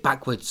 knocking Chip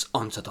backwards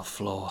onto the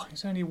floor.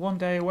 He's only 1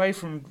 day away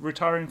from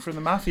retiring from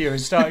the mafia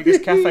and starting his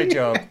cafe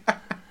job.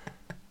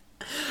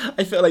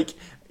 I feel like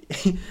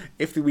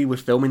if we were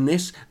filming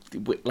this,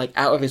 like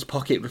out of his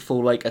pocket would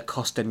fall like a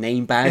Costa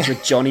name badge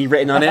with Johnny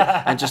written on it,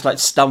 and just like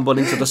stumble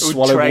into the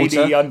swallow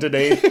water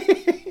underneath.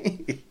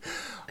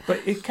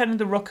 But can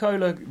the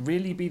Ricola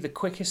really be the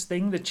quickest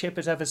thing that Chip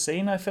has ever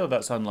seen? I feel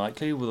that's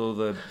unlikely with all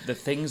the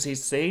things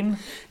he's seen.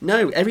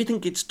 No, everything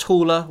gets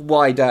taller,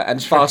 wider,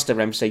 and faster,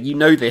 MC. You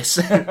know this.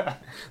 The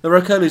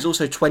Ricola is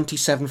also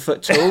 27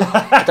 foot tall.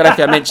 I don't know if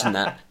I mentioned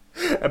that.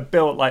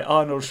 Built like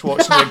Arnold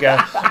Schwarzenegger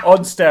on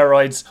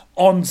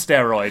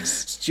steroids.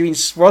 Stewing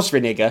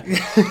Swosrenigger.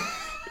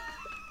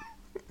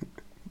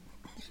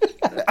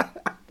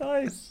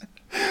 Nice.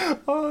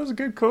 Oh, that was a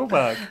good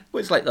callback.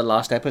 Well, it's like the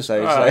last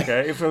episode. Oh, so.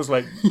 okay, it feels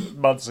like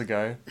months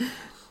ago.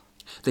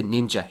 The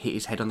ninja hit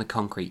his head on the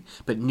concrete,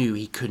 but knew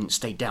he couldn't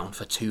stay down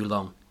for too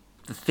long.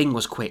 The thing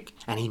was quick,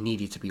 and he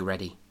needed to be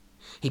ready.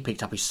 He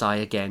picked up his sai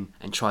again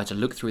and tried to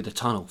look through the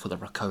tunnel for the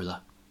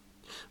Ricola.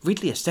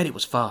 Ridley had said it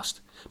was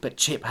fast, but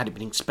Chip hadn't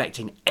been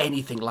expecting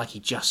anything like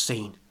he'd just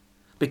seen.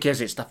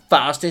 Because it's the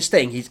fastest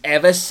thing he's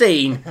ever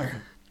seen.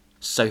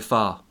 So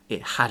far,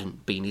 it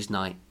hadn't been his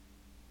night.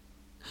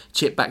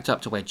 Chip backed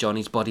up to where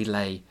Johnny's body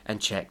lay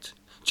and checked,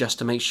 just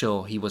to make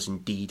sure he was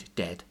indeed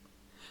dead.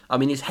 I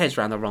mean, his head's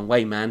round the wrong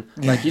way, man.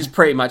 Like, he's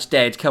pretty much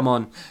dead. Come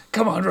on.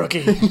 Come on,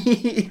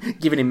 rookie.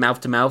 Giving him mouth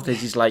to mouth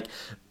as he's like,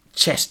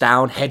 chest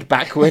down, head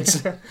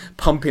backwards,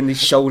 pumping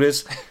his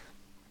shoulders.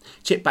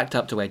 Chip backed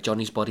up to where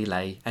Johnny's body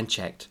lay and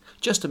checked,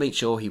 just to make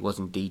sure he was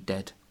indeed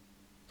dead.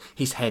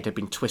 His head had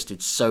been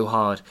twisted so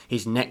hard,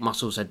 his neck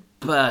muscles had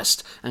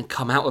burst and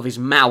come out of his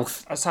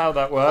mouth. That's how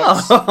that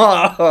works.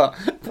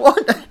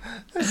 What?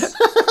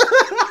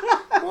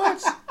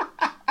 What?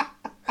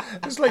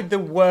 It's like the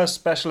worst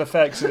special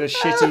effects in a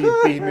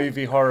shitty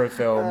B-movie horror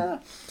film.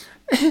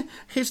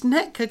 His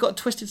neck had got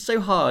twisted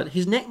so hard,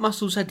 his neck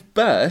muscles had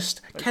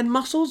burst. Can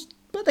muscles?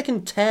 But they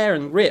can tear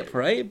and rip,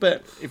 right?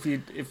 But if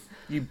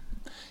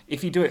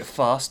you do it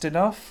fast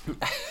enough.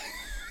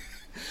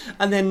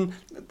 And then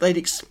they'd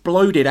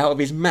exploded out of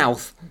his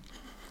mouth.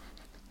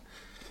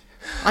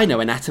 I know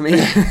anatomy.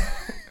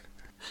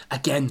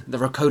 Again, the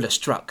Ricola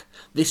struck,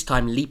 this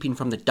time leaping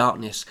from the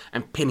darkness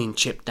and pinning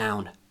Chip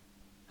down.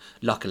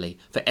 Luckily,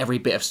 for every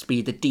bit of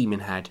speed the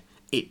demon had,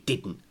 it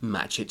didn't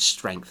match its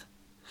strength.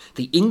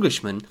 The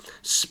Englishman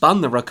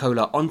spun the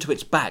Ricola onto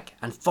its back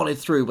and followed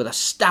through with a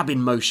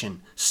stabbing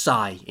motion,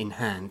 sai in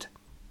hand.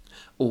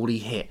 All he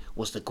hit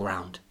was the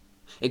ground.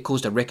 It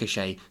caused a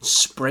ricochet,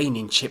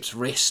 spraining Chip's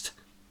wrist.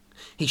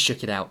 He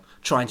shook it out,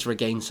 trying to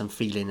regain some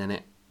feeling in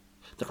it.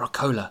 The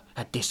Ricola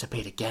had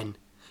disappeared again,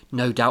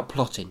 no doubt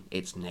plotting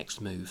its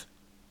next move.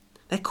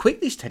 They're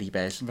quick, these teddy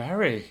bears.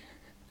 Very.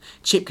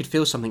 Chip could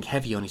feel something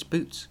heavy on his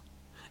boots.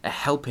 A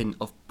helping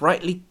of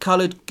brightly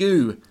coloured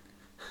goo.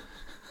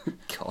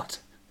 God.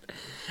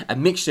 A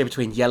mixture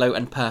between yellow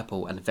and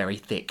purple and very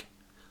thick.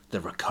 The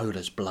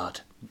Ricola's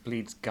blood.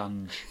 Bleeds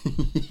gunge.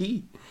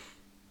 It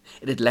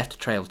had left a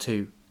trail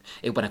too.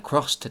 It went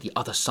across to the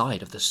other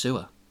side of the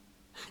sewer.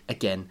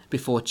 Again,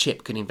 before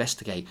Chip could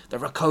investigate, the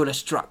Rocola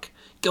struck,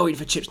 going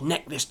for Chip's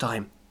neck this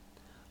time.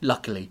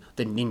 Luckily,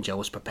 the ninja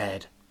was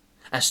prepared.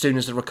 As soon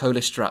as the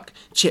Rocola struck,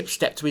 Chip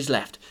stepped to his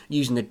left,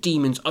 using the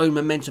demon's own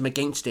momentum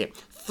against it,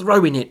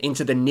 throwing it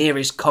into the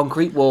nearest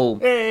concrete wall.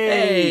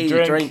 Hey,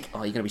 drink.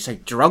 Oh, you're going to be so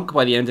drunk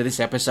by the end of this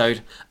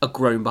episode. A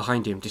groan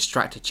behind him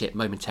distracted Chip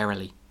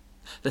momentarily.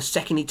 The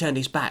second he turned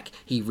his back,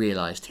 he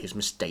realised his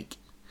mistake.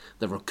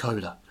 The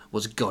Rocola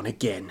was gone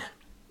again.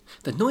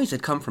 The noise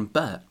had come from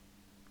Bert.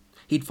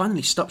 He'd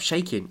finally stopped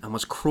shaking and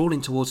was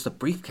crawling towards the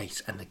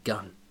briefcase and the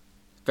gun.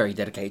 Very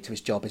dedicated to his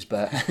job is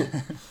Bert.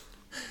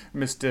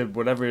 Mr.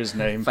 whatever his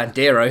name.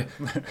 Fandero.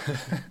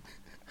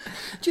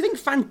 Do you think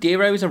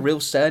Fandero is a real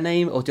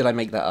surname, or did I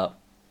make that up?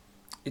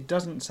 It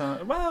doesn't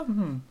sound...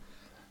 Well,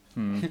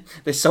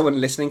 There's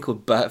someone listening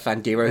called Bert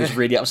Fandero who's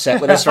really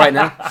upset with us right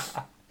now.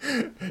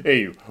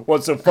 Hey,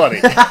 what's so funny?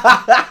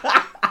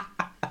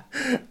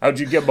 How'd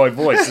you get my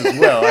voice as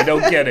well? I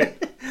don't get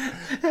it.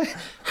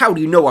 How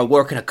do you know I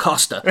work in a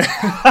Costa?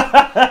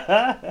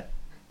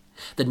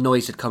 The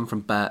noise had come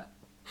from Bert.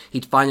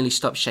 He'd finally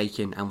stopped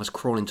shaking and was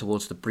crawling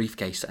towards the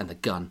briefcase and the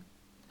gun.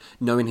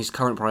 Knowing his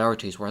current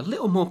priorities were a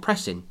little more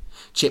pressing,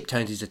 Chip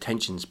turned his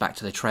attentions back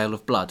to the trail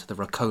of blood the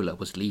Rocola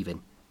was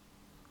leaving.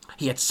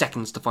 He had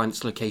seconds to find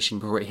its location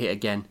before it hit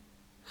again.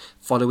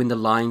 Following the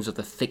lines of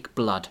the thick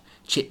blood,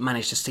 Chip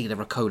managed to see the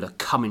Rocola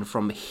coming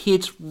from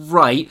his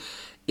right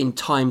in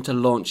time to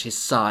launch his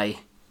sai.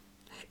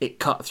 It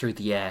cut through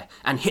the air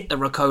and hit the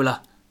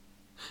Rocola.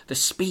 The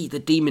speed the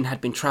demon had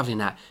been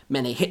travelling at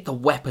meant it hit the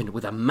weapon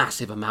with a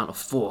massive amount of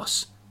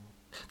force.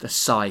 The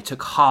sai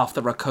took half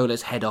the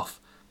Rocola's head off.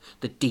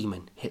 The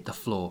demon hit the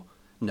floor,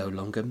 no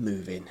longer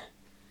moving.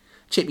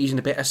 Chip using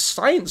a bit of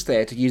science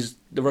there to use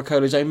the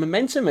Rocola's own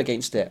momentum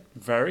against it.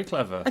 Very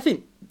clever. I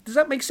think, does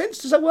that make sense?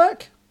 Does that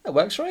work? That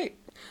works, right?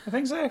 I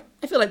think so.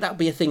 I feel like that would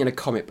be a thing in a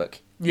comic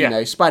book. Yeah. You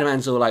know,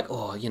 Spider-Man's all like,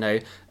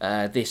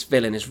 this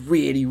villain is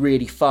really,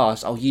 really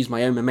fast. I'll use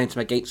my own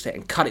momentum against it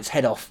and cut its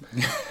head off.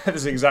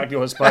 That's exactly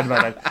what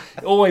Spider-Man had.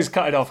 Always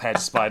cutting off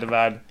heads,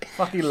 Spider-Man.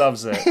 Fucking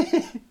loves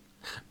it.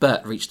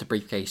 Bert reached the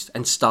briefcase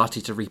and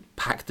started to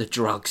repack the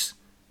drugs.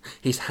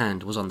 His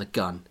hand was on the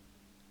gun,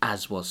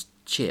 as was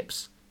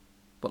Chip's.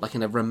 But like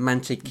in a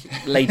romantic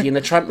Lady in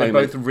the Tramp They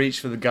moment. both reach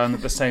for the gun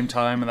at the same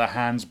time and their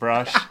hands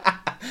brush.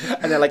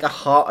 And then like a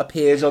heart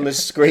appears on the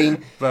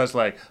screen. Bert's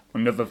like,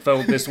 I've never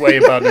felt this way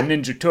about a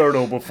Ninja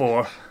Turtle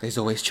before. There's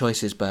always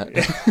choices, Bert.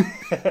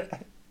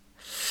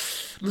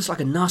 Looks like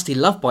a nasty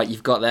love bite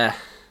you've got there.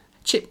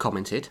 Chip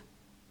commented.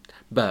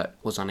 Bert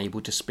was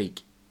unable to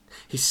speak.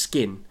 His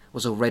skin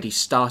was already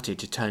started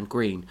to turn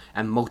green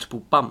and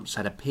multiple bumps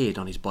had appeared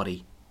on his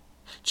body.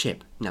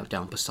 Chip knelt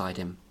down beside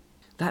him.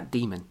 That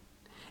demon,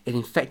 it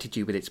infected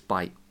you with its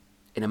bite.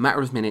 In a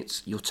matter of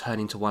minutes, you'll turn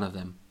into one of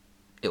them.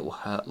 It will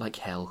hurt like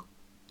hell.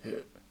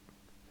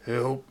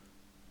 Help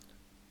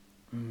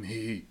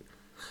me.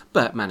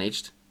 Bert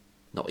managed.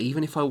 Not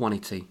even if I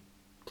wanted to.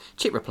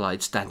 Chip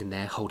replied, standing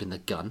there holding the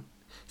gun.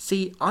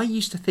 See, I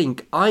used to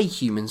think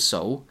human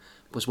soul,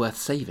 was worth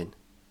saving.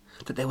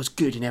 That there was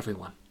good in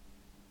everyone.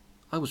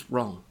 I was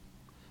wrong.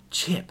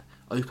 Chip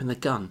opened the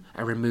gun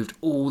and removed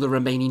all the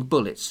remaining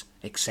bullets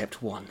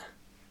except one.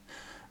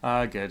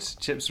 Ah, good.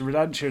 Chip's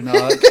redemption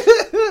arc.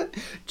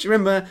 Do you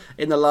remember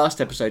in the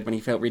last episode when he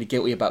felt really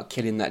guilty about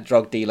killing that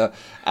drug dealer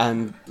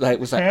and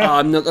was like,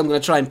 I'm going to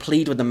try and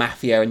plead with the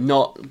mafia and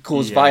not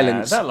cause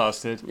violence? That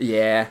lasted.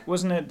 Yeah.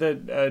 Wasn't it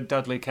that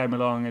Dudley came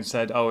along and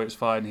said, oh, it's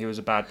fine, he was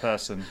a bad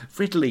person?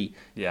 Ridley.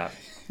 Yeah.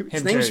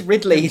 His name's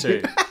Ridley. Him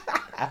too.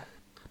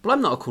 But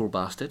I'm not a cruel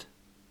bastard.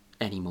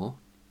 Anymore.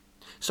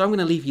 So I'm going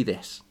to leave you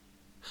this.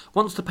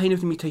 Once the pain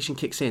of the mutation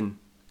kicks in,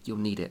 you'll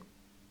need it.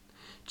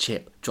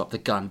 Chip dropped the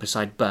gun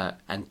beside Bert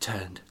and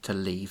turned to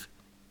leave.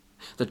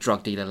 The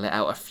drug dealer let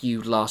out a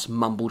few last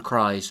mumbled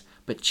cries,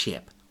 but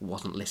Chip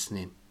wasn't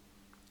listening.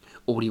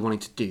 All he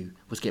wanted to do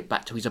was get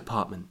back to his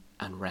apartment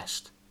and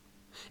rest.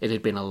 It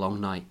had been a long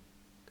night.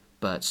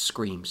 Bert's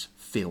screams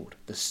filled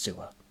the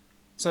sewer.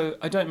 So,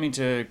 I don't mean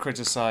to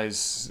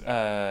criticise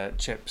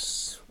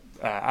Chip's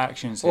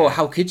actions here. Or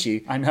how could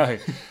you? I know.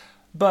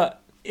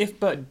 But if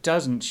Bert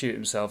doesn't shoot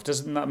himself,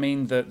 doesn't that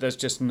mean that there's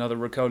just another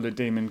Rocola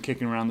demon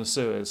kicking around the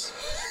sewers?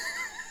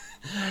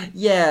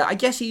 Yeah, I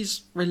guess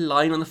he's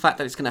relying on the fact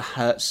that it's going to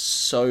hurt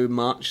so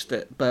much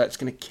that Bert's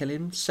going to kill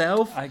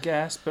himself. I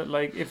guess, but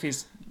like if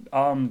his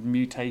arm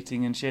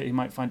mutating and shit, he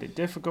might find it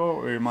difficult,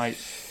 or he might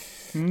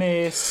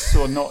miss,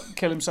 or not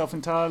kill himself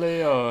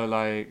entirely, or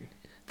like...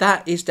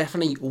 That is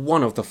definitely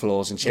one of the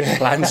flaws in Chip's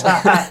plans.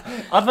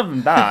 Other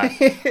than that,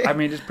 I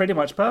mean, it's pretty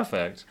much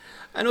perfect.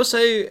 And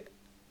also,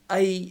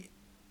 I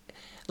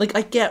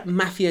get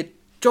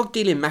drug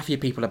dealing mafia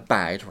people are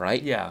bad,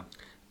 right? Yeah.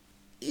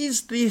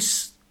 Is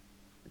this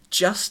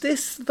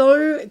justice,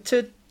 though,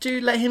 to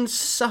let him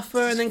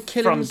suffer and then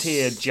kill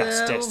Frontier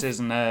himself? justice,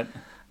 isn't it?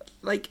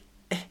 Like,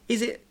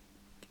 is it...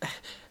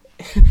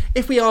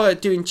 If we are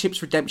doing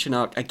Chip's redemption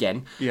arc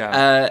again,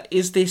 Yeah.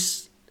 is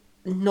this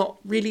not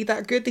really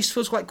that good. This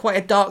feels like quite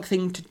a dark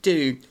thing to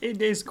do.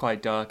 It is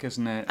quite dark,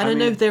 isn't it? And I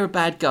know they're a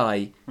bad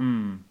guy,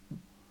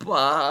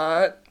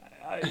 but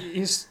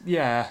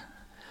yeah.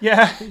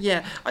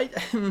 yeah,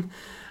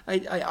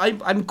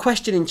 I'm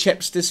questioning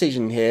Chip's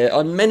decision here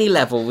on many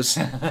levels.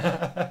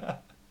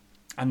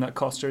 And that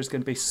Costa is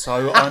going to be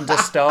so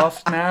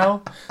understaffed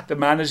now. The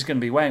manager's going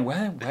to be weighing,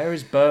 where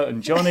is Bert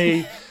and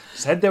Johnny?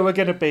 Said they were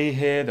going to be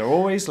here. They're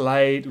always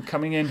late.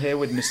 Coming in here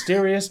with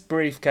mysterious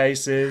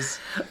briefcases.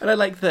 And I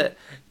like that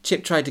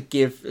Chip tried to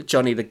give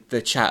Johnny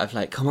the chat of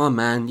like, come on,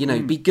 man,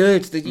 be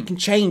good. You can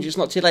change. It's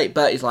not too late.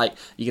 Bert is like,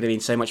 you're going to be in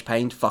so much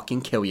pain.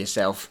 Fucking kill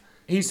yourself.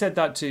 He said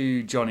that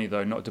to Johnny,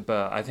 though, not to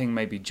Bert. I think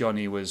maybe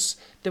Johnny was...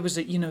 There was,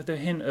 the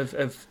hint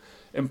of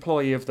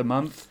employee of the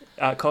month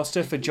at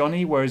Costa for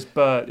Johnny, whereas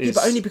Bert is... Yeah,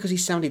 but only because he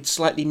sounded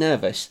slightly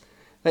nervous.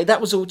 Like,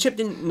 that was all. Chip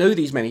didn't know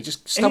these men. He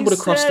just stumbled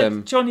across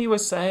them. Johnny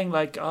was saying,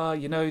 like,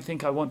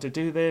 think I want to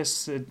do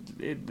this.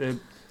 The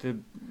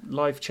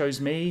life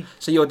chose me.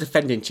 So you're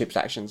defending Chip's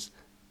actions?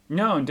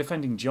 No, I'm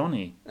defending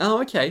Johnny.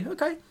 Oh, okay.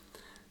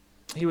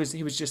 He was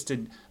just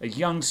a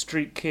young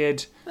street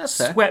kid. That's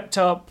fair. Swept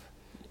up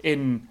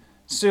in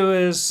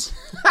sewers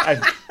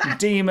and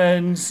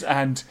demons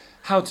and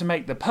how to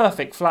make the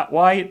perfect flat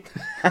white.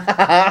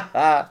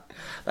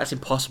 That's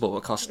impossible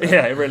at Costa.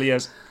 Yeah, it really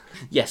is.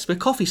 Yes, we're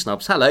coffee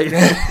snobs, hello.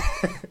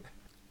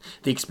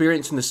 The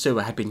experience in the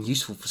sewer had been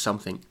useful for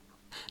something.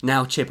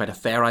 Now Chip had a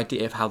fair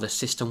idea of how the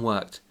system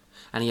worked,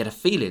 and he had a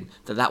feeling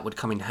that would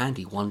come in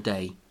handy one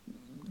day.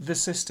 The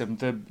system,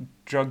 the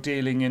drug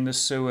dealing in the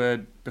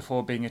sewer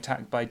before being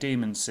attacked by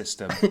demons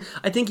system.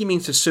 I think he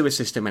means the sewer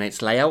system and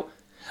its layout.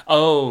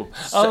 Oh,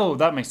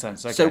 that makes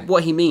sense. Okay. So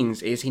what he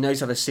means is he knows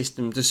how the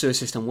sewer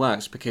system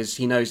works, because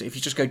he knows if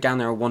you just go down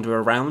there and wander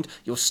around,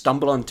 you'll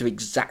stumble onto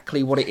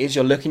exactly what it is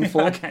you're looking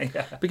for. Okay,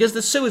 yeah. Because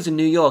the sewers in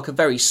New York are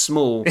very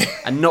small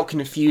and not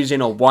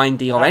confusing or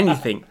windy or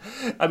anything.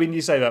 I mean,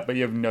 you say that, but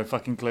you have no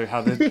fucking clue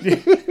how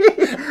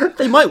the...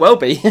 They might well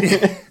be.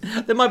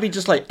 There might be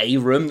just like a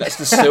room that's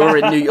the sewer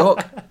in New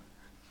York.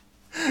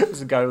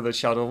 There's a guy with a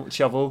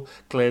shovel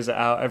clears it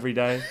out every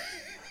day.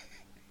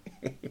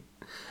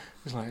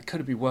 It's like, I could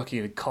have been working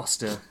at a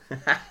Costa.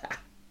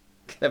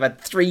 They've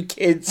had 3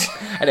 kids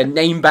and a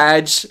name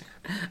badge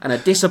and a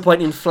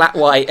disappointing flat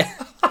white.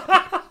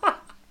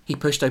 He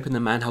pushed open the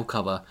manhole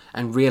cover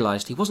and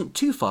realised he wasn't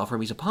too far from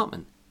his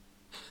apartment.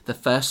 The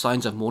first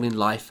signs of morning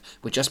life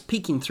were just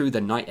peeking through the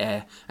night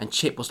air, and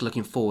Chip was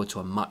looking forward to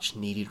a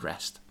much-needed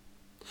rest.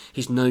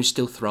 His nose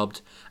still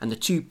throbbed, and the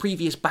 2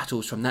 previous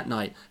battles from that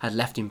night had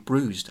left him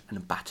bruised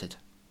and battered.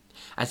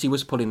 As he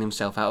was pulling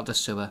himself out of the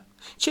sewer,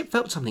 Chip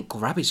felt something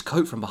grab his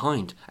coat from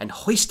behind and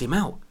hoist him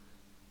out.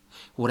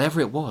 Whatever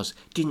it was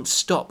didn't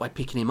stop by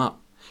picking him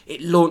up.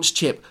 It launched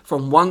Chip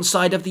from one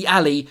side of the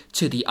alley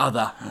to the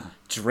other.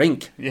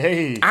 Drink.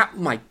 Yay. Oh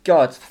my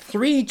God,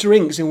 3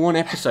 drinks in one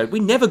episode. We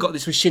never got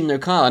this with Shin no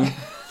Khan.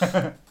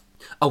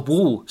 A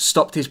wall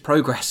stopped his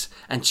progress,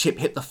 and Chip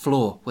hit the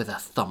floor with a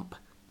thump.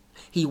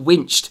 He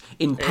winched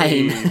in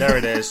pain. Hey, there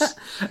it is.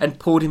 And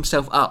pulled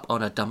himself up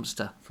on a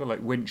dumpster. I feel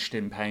like winched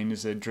in pain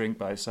is a drink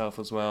by itself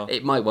as well.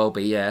 It might well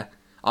be, yeah.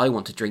 I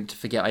want to drink to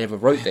forget I ever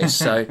wrote this,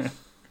 so...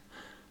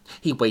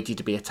 He waited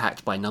to be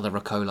attacked by another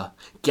Ricola,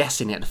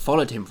 guessing it had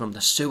followed him from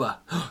the sewer.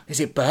 Is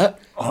it Bert?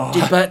 Oh.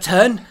 Did Bert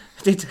turn?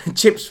 Did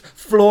Chip's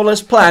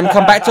flawless plan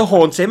come back to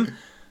haunt him?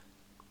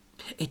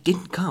 It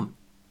didn't come.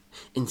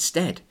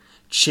 Instead,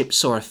 Chip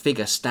saw a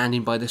figure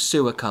standing by the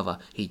sewer cover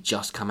he'd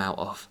just come out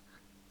of.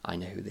 I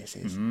know who this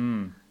is.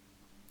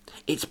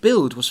 Its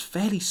build was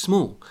fairly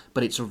small,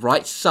 but its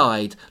right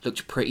side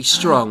looked pretty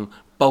strong,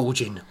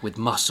 bulging with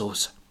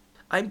muscles.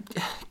 I'm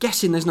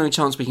guessing there's no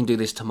chance we can do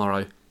this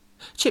tomorrow,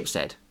 Chip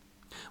said.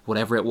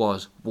 Whatever it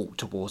was walked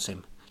towards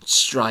him,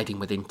 striding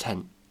with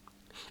intent.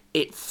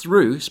 It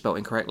threw, spelt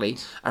incorrectly,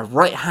 a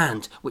right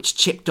hand which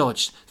Chip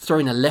dodged,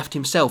 throwing a left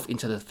himself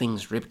into the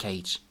thing's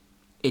ribcage.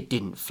 It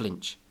didn't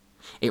flinch.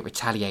 It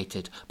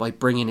retaliated by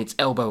bringing its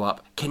elbow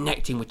up,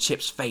 connecting with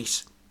Chip's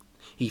face.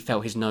 He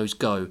felt his nose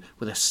go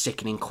with a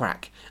sickening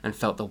crack and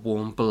felt the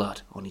warm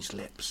blood on his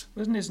lips.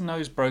 Wasn't his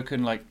nose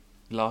broken like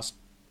last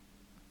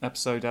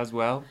episode as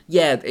well?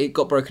 Yeah, it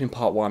got broken in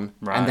part 1.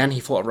 Right. And then he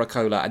fought a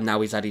Ricola, and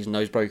now he's had his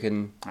nose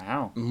broken.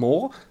 Ow.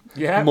 More?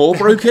 Yeah. More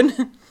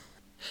broken?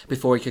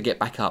 Before he could get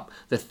back up,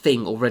 the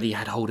thing already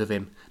had hold of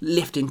him.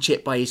 Lifting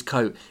Chip by his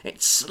coat,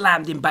 it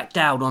slammed him back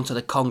down onto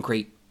the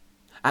concrete.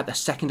 At the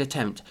second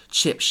attempt,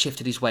 Chip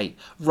shifted his weight,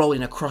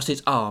 rolling across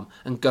his arm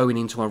and going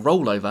into a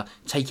rollover,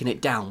 taking it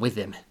down with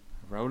him.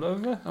 A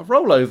rollover? A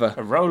rollover.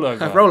 A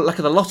rollover. A roll like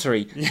at the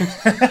lottery.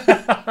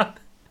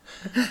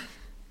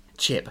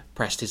 Chip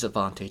pressed his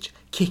advantage,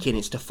 kicking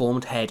its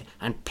deformed head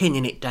and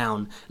pinning it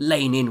down,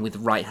 laying in with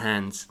right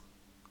hands.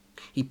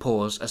 He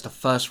paused as the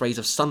first rays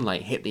of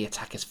sunlight hit the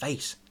attacker's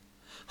face.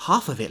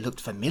 Half of it looked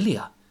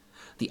familiar.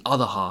 The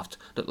other half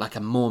looked like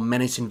a more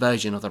menacing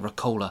version of the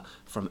Ricola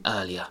from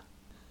earlier.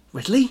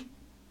 Ridley?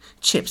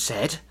 Chip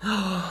said.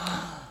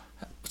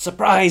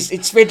 Surprise,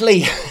 it's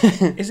Ridley.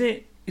 Is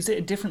it Is it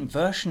a different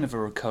version of a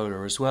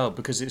Ricola as well?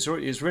 Because it's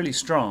really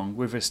strong,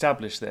 we've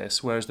established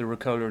this, whereas the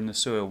Ricola in the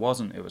sewer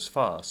wasn't, it was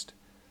fast.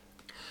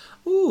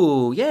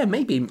 Ooh, yeah,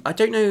 maybe. I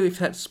don't know if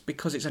that's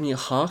because it's only a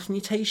half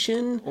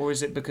mutation. Or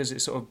is it because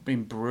it's sort of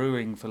been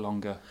brewing for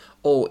longer?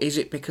 Or is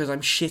it because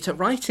I'm shit at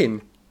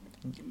writing?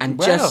 And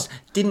Well. just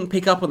didn't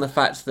pick up on the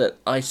fact that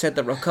I said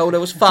that Ricola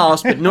was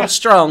fast but not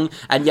strong,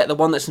 and yet the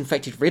one that's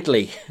infected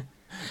Ridley.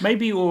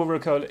 Maybe all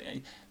Ricola...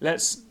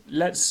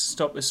 Let's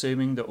stop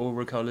assuming that all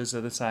Ricolas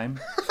are the same.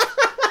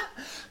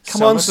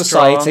 Come on,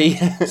 society.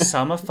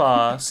 Some are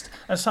fast,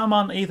 and some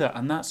aren't either,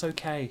 and that's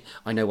okay.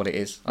 I know what it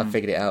is. I've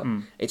figured it out.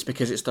 It's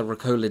because it's the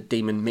Ricola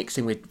demon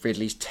mixing with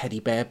Ridley's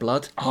teddy bear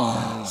blood.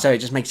 Oh. So it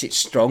just makes it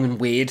strong and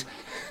weird.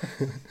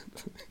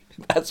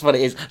 That's what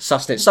it is.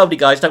 Sussed it. Somebody,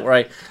 guys, don't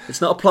worry. It's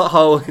not a plot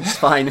hole. It's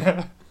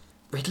fine.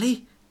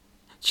 Ridley?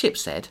 Chip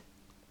said.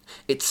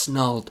 It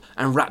snarled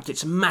and wrapped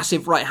its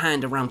massive right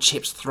hand around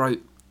Chip's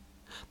throat.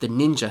 The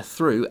ninja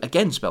threw,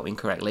 again spelt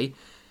incorrectly,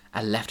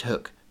 a left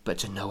hook, but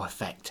to no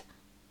effect.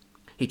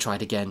 He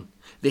tried again,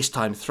 this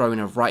time throwing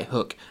a right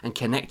hook and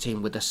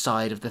connecting with the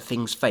side of the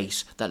thing's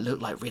face that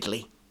looked like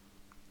Ridley.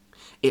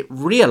 It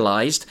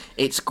realised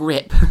its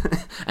grip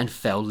and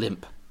fell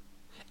limp.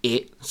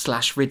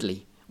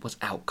 It/Ridley was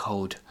out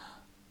cold.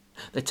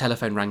 The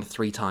telephone rang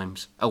 3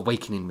 times,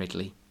 awakening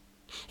Ridley.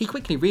 He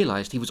quickly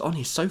realised he was on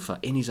his sofa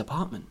in his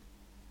apartment.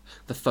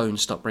 The phone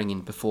stopped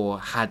ringing before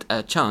had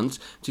a chance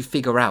to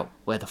figure out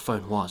where the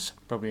phone was.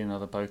 Probably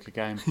another poker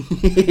game.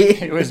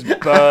 It was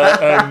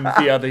Bert and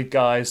the other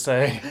guy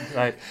saying,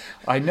 like,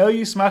 I know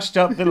you smashed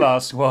up the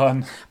last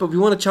one. But we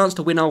want a chance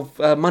to win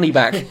our money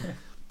back.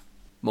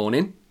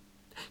 Morning.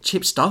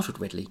 Chip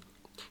startled Ridley.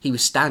 He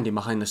was standing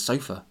behind the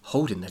sofa,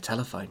 holding the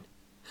telephone.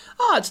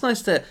 It's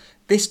nice that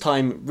this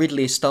time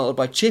Ridley is startled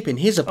by Chip in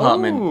his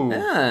apartment. Ooh.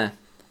 Yeah.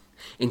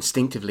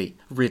 Instinctively,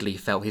 Ridley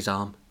felt his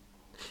arm.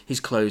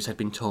 His clothes had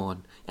been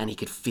torn, and he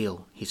could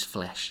feel his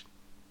flesh.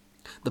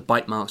 The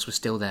bite marks were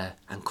still there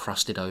and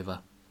crusted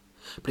over.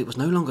 But it was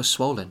no longer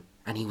swollen,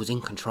 and he was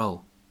in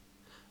control.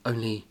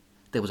 Only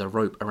there was a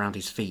rope around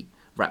his feet,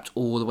 wrapped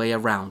all the way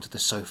around the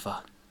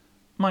sofa.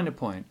 Minor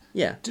point.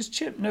 Yeah. Does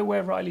Chip know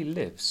where Riley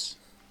lives?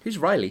 Who's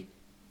Riley?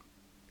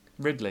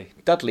 Ridley.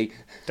 Dudley.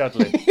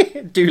 Dooley.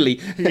 Dooley.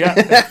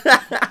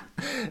 Yeah.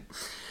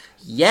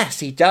 Yes,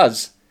 he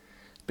does.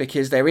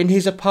 Because they're in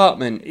his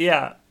apartment.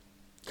 Yeah.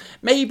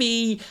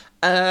 Maybe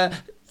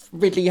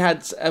Ridley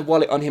had a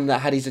wallet on him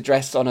that had his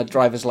address on a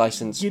driver's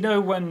license. You know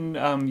when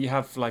you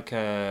have like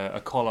a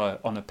collar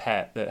on a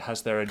pet that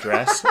has their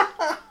address?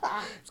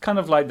 It's kind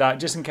of like that,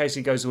 just in case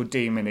he goes all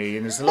demony,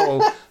 and there's a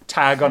little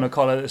tag on a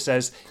collar that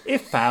says,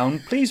 if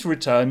found, please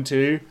return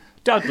to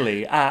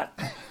Dudley at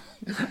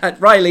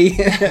Riley.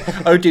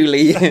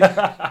 O'Dooley.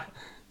 The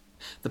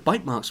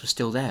bite marks were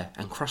still there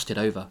and crusted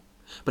over,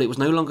 but it was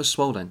no longer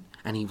swollen,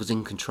 and he was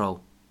in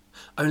control.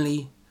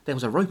 Only there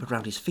was a rope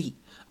around his feet,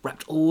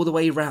 wrapped all the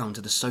way round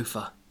to the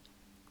sofa.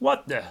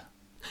 What the?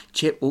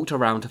 Chip walked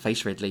around to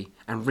face Ridley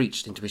and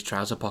reached into his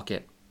trouser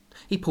pocket.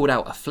 He pulled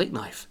out a flick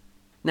knife.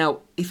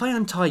 Now, if I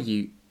untie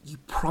you, you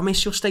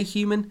promise you'll stay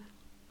human?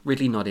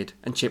 Ridley nodded,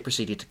 and Chip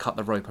proceeded to cut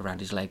the rope around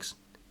his legs.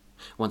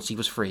 Once he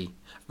was free,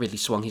 Ridley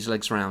swung his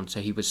legs round so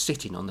he was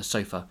sitting on the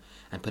sofa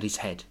and put his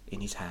head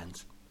in his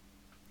hands.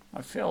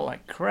 I feel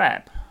like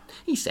crap.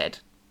 He said,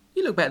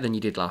 "You look better than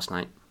you did last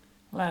night."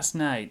 Last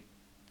night,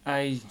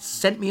 I...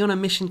 Sent me on a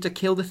mission to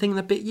kill the thing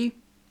that bit you?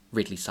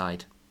 Ridley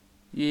sighed.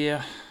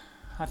 Yeah,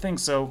 I think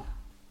so.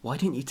 Why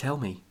didn't you tell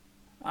me?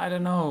 I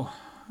don't know.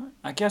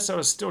 I guess I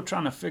was still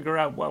trying to figure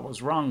out what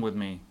was wrong with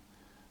me.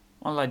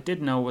 All I did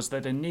know was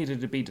that it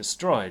needed to be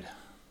destroyed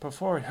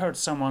before it hurt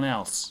someone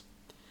else.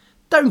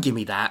 Don't give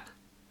me that.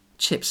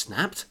 Chip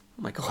snapped.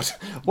 Oh my god.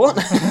 What?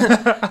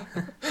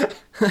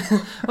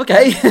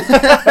 Okay.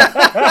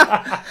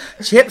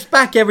 Chip's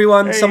back,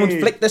 everyone. Hey. Someone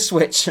flick the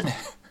switch.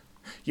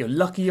 You're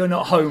lucky you're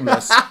not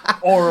homeless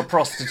or a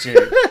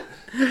prostitute.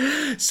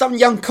 Some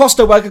young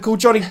Costa worker called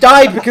Johnny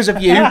died because of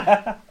you.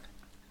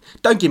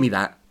 Don't give me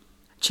that.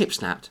 Chip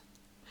snapped.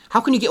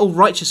 How can you get all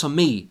righteous on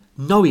me,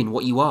 knowing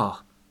what you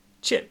are?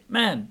 Chip,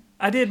 man,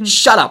 I didn't...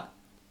 Shut up!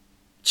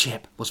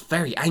 Chip was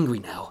very angry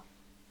now.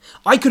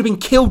 I could have been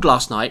killed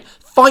last night,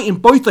 fighting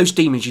both those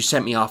demons you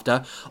sent me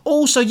after,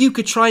 all so you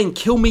could try and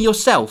kill me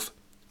yourself.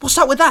 What's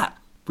up with that?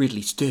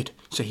 Ridley stood,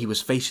 so he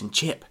was facing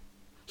Chip.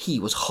 He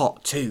was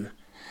hot too.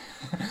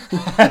 They're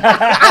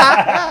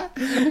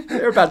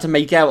about to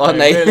make out, aren't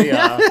they? Really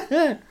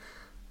are.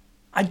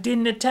 I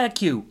didn't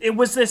attack you. It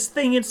was this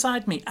thing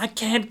inside me. I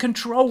can't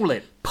control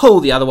it. Pull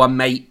the other one,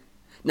 mate.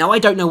 Now, I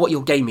don't know what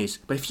your game is,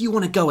 but if you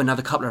want to go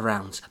another couple of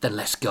rounds, then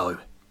let's go.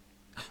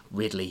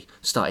 Ridley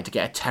started to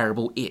get a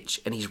terrible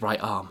itch in his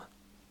right arm.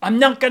 I'm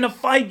not gonna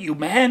fight you,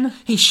 man.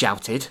 He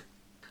shouted.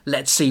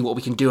 Let's see what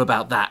we can do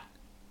about that.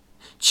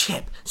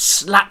 Chip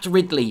slapped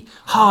Ridley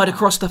hard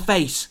across the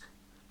face.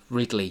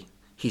 Ridley,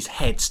 his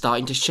head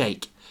starting to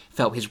shake,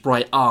 felt his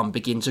right arm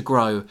begin to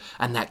grow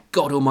and that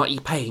god almighty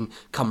pain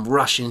come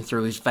rushing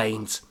through his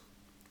veins.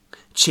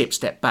 Chip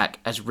stepped back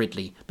as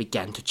Ridley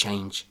began to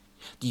change.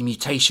 The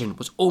mutation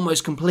was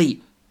almost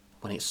complete.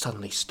 when it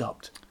suddenly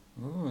stopped.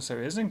 Ooh, so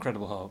it is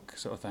Incredible Hulk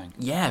sort of thing.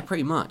 Yeah,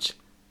 pretty much.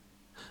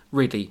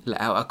 Ridley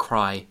let out a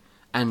cry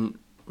and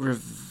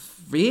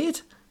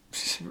revered?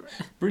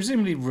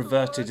 Presumably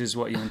reverted is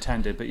what you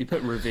intended, but you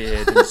put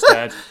revered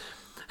instead.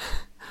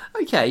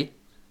 Okay.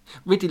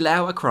 Ridley let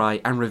out a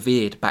cry and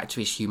revered back to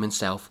his human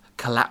self,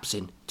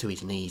 collapsing to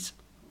his knees.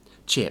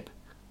 Chip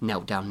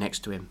knelt down next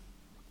to him.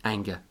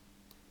 Anger.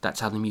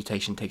 That's how the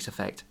mutation takes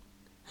effect.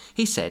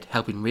 He said,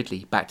 helping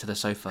Ridley back to the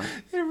sofa.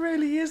 It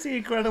really is the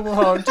Incredible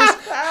Hulk.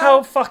 Just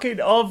how fucking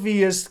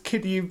obvious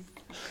could you...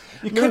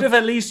 You could have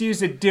at least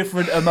used a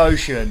different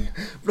emotion.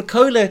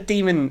 Ricola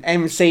Demon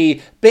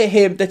MC bit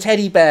him, the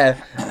teddy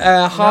bear.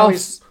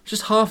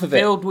 Just half of it.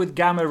 Filled with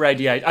gamma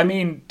radiation. I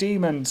mean,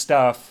 demon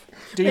stuff.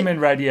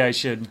 Demon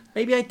radiation.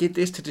 Maybe I did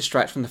this to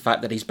distract from the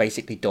fact that he's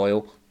basically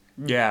Doyle.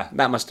 Yeah.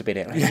 That must have been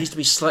it. He needs to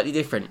be slightly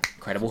different.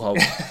 Incredible Hulk.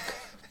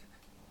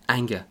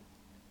 Anger.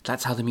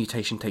 That's how the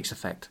mutation takes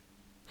effect.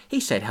 He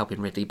said,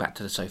 helping Ridley back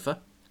to the sofa.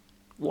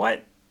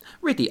 What?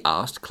 Ridley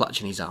asked,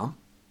 clutching his arm.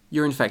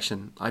 Your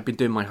infection. I've been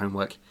doing my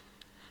homework.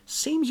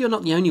 Seems you're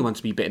not the only one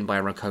to be bitten by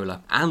a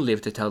Ricola and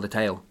live to tell the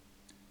tale.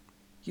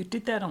 You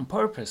did that on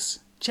purpose,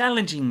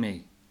 challenging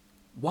me.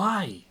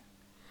 Why?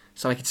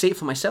 So I could see it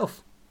for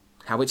myself.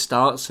 How it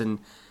starts and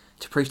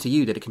to prove to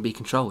you that it can be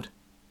controlled.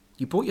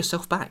 You brought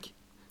yourself back.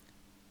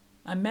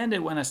 I meant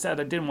it when I said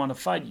I didn't want to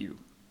fight you.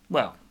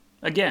 Well,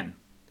 again.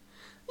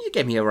 You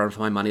gave me a run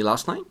for my money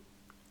last night.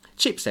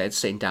 Chip said,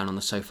 sitting down on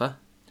the sofa.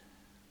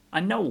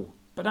 I know,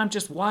 but I'm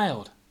just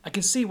wild. I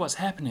can see what's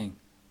happening.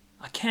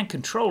 I can't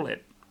control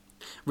it.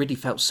 Ridley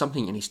felt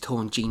something in his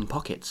torn jean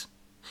pockets.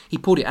 He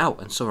pulled it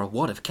out and saw a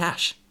wad of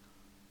cash.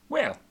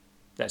 Well,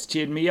 that's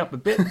cheered me up a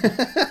bit.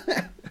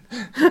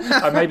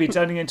 I may be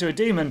turning into a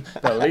demon,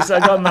 but at least I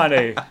got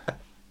money.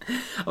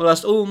 I've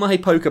lost all my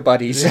poker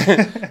buddies.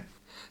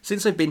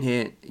 Since I've been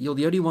here, you're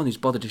the only one who's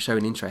bothered to show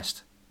an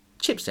interest.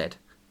 Chip said,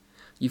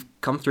 you've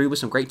come through with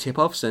some great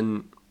tip-offs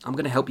and I'm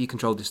going to help you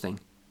control this thing.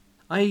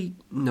 I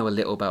know a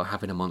little about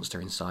having a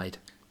monster inside.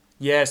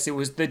 Yes, it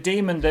was the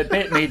demon that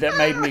bit me that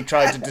made me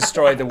try to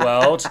destroy the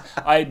world.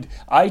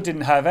 I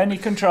didn't have any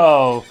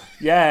control.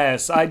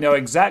 Yes, I know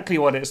exactly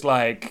what it's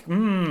like.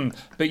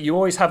 But you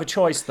always have a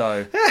choice,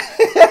 though.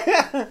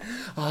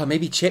 Oh,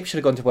 maybe Chip should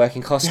have gone to work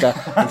in Costa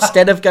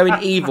instead of going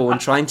evil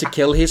and trying to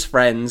kill his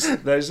friends.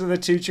 Those are the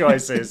two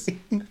choices.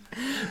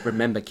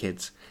 Remember,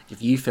 kids,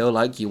 if you feel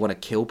like you want to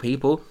kill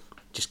people,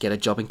 just get a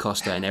job in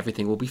Costa and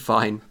everything will be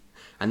fine.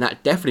 And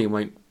that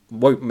definitely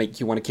won't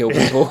make you want to kill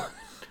people.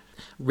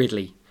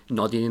 Ridley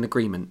nodded in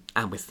agreement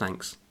and with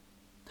thanks.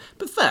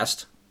 But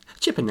first,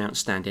 Chip announced,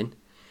 standing,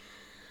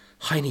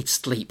 I need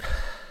sleep.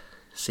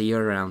 See you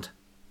around.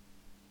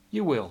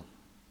 You will.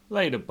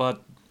 Later,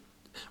 bud.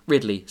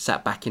 Ridley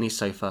sat back in his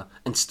sofa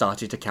and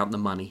started to count the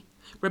money,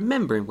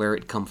 remembering where it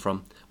had come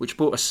from, which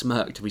brought a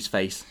smirk to his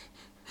face.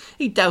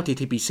 He doubted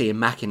he'd be seeing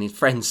Mac and his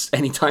friends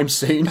anytime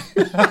soon.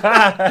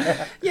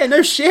 Yeah,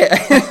 no shit.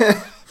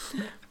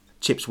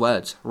 Chip's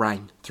words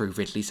rang through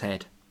Ridley's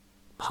head.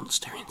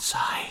 Monster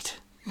inside.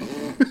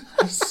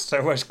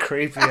 So much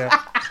creepier.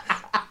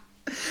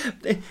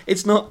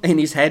 It's not in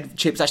his head.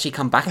 Chip's actually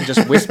come back and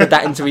just whispered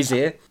that into his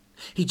ear.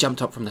 He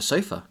jumped up from the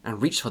sofa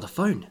and reached for the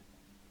phone.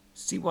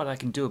 See what I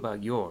can do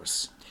about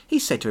yours. He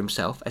said to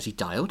himself as he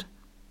dialed.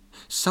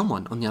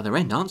 Someone on the other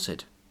end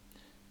answered.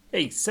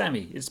 Hey,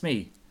 Sammy, it's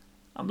me.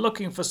 I'm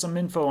looking for some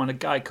info on a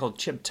guy called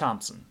Chip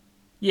Thompson.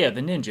 Yeah,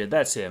 the ninja,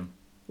 that's him.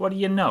 What do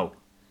you know?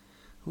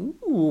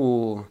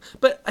 Ooh,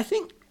 but I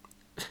think...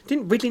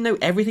 Didn't Ridley know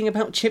everything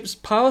about Chip's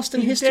past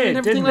and He history did, and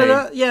everything didn't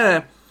like that?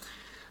 Yeah.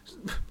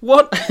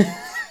 What?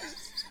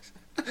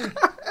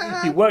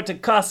 He worked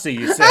at Casa,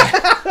 you say?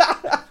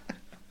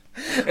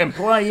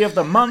 Employee of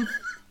the month?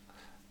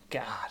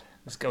 God,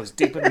 this goes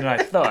deeper than I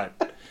thought.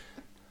 But,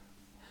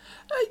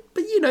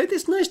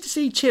 it's nice to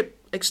see Chip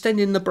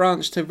extending the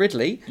branch to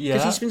Ridley. Because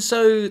Yeah. he's been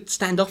so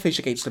standoffish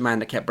against the man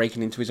that kept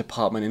breaking into his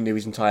apartment and knew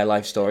his entire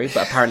life story,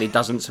 but apparently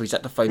doesn't, so he's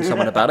had to phone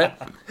someone about it.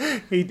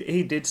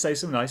 He did say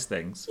some nice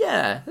things.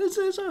 Yeah,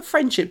 there's a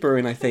friendship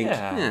brewing, I think.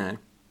 Yeah.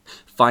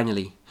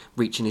 Finally,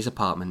 reaching his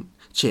apartment,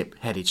 Chip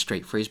headed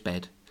straight for his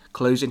bed,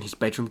 closing his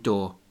bedroom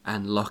door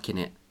and locking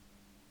it.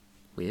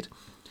 Weird.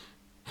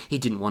 He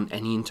didn't want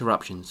any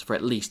interruptions for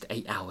at least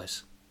 8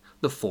 hours.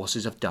 The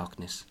forces of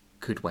darkness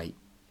could wait.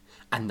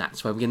 And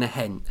that's where we're going to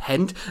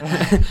end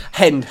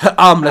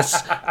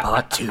Armless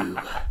Part 2.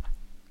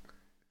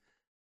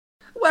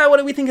 Well, what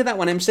do we think of that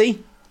one,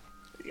 MC?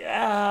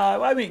 Yeah,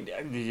 I mean,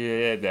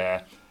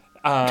 yeah.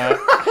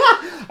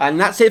 And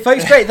that's it,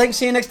 folks. Great. Thanks.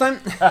 See you next time.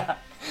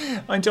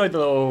 I enjoyed the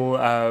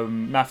little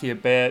mafia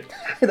bit.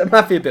 The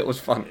mafia bit was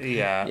fun.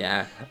 Yeah.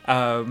 Yeah.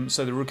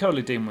 So the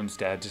Ricola demon's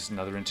dead. Just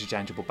another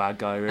interchangeable bad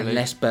guy, really.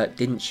 Unless Bert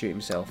didn't shoot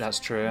himself. That's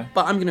true.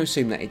 But I'm going to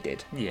assume that he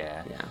did.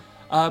 Yeah. Yeah.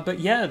 But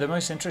yeah, the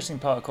most interesting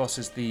part, of course,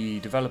 is the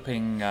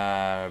developing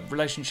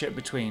relationship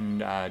between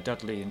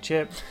Dudley and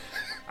Chip.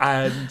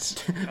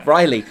 And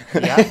Riley.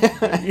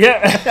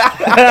 yeah.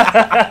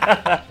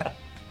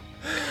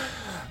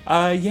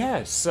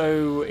 Yeah,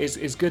 so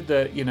it's good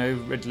that,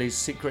 Ridley's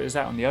secret is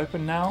out in the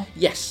open now.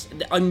 Yes,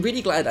 I'm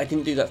really glad I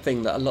didn't do that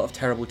thing that a lot of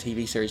terrible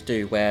TV series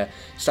do, where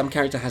some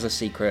character has a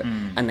secret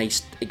and they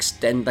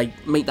they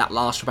make that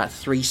last for about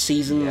 3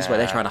 seasons, where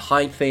they're trying to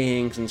hide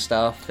things and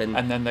stuff,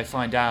 and then they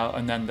find out,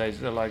 and then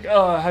they're like,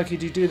 "Oh, how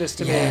could you do this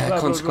to me?" Blah, blah,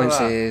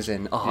 consequences, blah,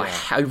 blah.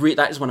 and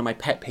that is one of my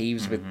pet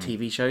peeves with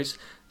TV shows.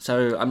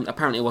 So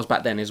apparently it was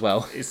back then as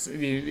well. It's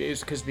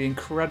because the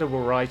incredible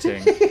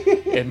writing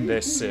in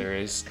this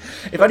series.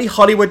 If only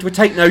Hollywood would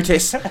take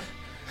notice.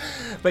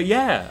 But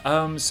yeah,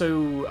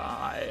 so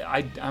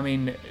I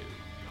mean,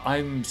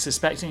 I'm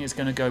suspecting it's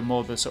going to go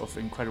more the sort of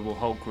Incredible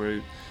Hulk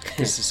route.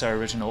 This is so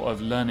original,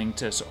 of learning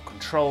to sort of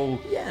control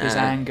his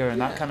anger and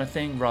that kind of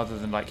thing, rather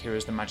than like, here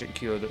is the magic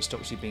cure that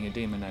stops you being a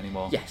demon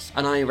anymore. Yes,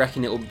 and I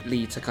reckon it will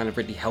lead to kind of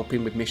Ridley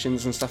helping with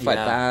missions and stuff like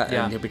that,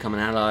 and he'll become an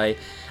ally.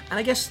 And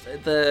I guess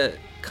the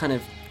kind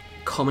of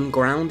common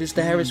ground is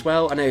there as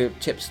well. I know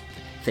Chip's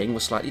thing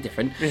was slightly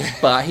different,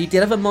 but he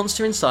did have a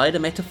monster inside, a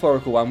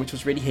metaphorical one, which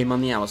was really him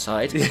on the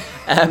outside.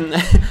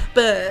 But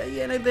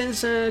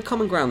there's a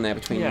common ground there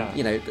between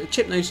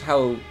Chip knows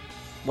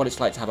what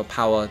it's like to have a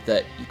power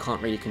that you can't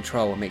really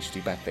control and makes you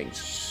do bad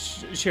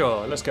things.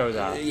 Sure, let's go with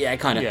that. Yeah,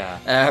 kind of. Yeah.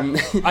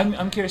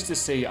 I'm curious to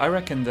see. I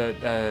reckon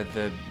that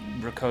the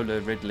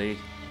Ricola Ridley,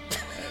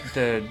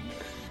 the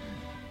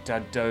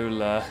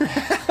Dadola,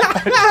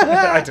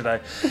 I don't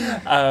know,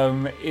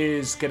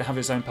 is going to have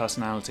his own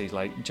personality,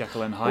 like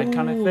Jekyll and Hyde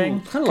kind of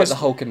thing. Kind of like the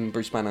Hulk and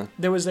Bruce Banner.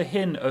 There was a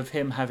hint of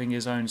him having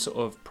his own sort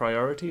of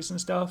priorities and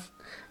stuff.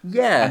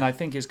 Yeah. And I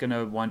think he's going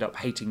to wind up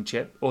hating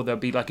Chip, or there'll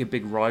be like a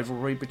big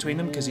rivalry between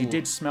them, because he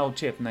did smell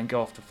Chip and then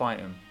go off to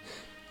fight him.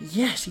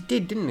 Yes, he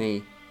did, didn't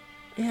he?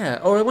 Yeah.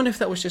 Or I wonder if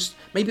that was just,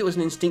 maybe it was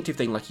an instinctive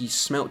thing, like he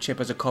smelt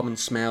Chip as a common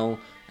smell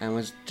and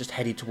was just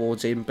headed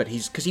towards him, but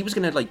because he was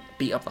going to like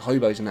beat up the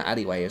hobos in that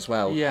alleyway as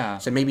well. Yeah.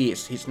 So maybe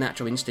his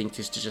natural instinct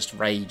is to just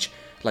rage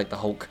like the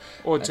Hulk,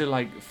 or to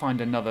like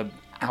find another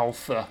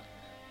alpha,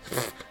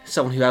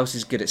 someone who else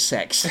is good at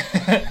sex.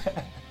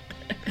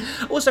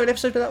 Also, an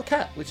episode without a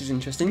cat, which is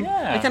interesting.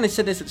 Yeah. I kind of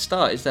said this at the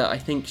start, is that I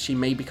think she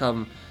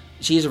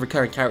is a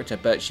recurring character,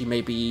 but she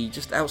may be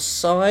just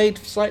outside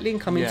slightly in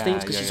Common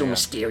Instincts, because she's all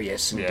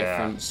mysterious and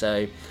different.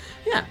 So,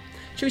 yeah.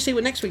 Shall we see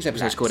what next week's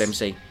episode is called,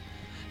 MC?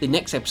 The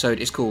next episode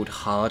is called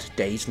Hard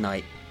Day's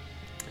Night.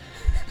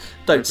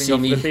 Don't see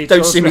me,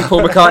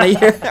 Paul McCartney.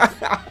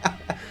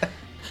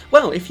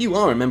 Well, if you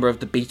are a member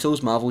of the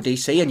Beatles, Marvel,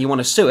 DC, and you want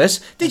to sue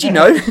us, did you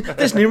know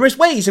there's numerous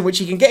ways in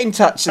which you can get in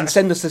touch and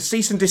send us a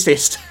cease and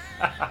desist?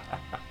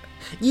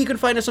 You can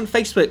find us on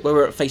Facebook, where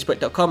we're at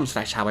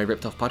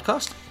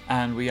facebook.com/HowIRippedOffPodcast.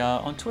 And we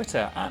are on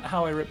Twitter at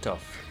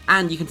HowIRippedOff.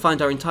 And you can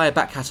find our entire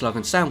back catalogue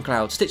on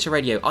SoundCloud, Stitcher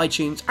Radio,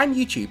 iTunes, and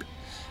YouTube.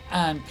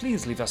 And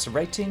please leave us a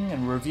rating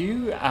and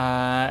review,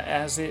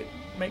 as it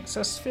makes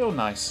us feel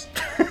nice.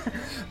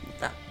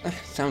 That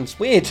sounds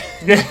weird.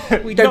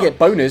 We don't get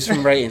bonus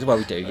from ratings. Well,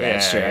 we do. Yeah,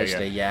 it's true,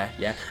 actually.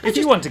 Yeah. If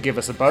you want to give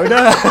us a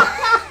boner...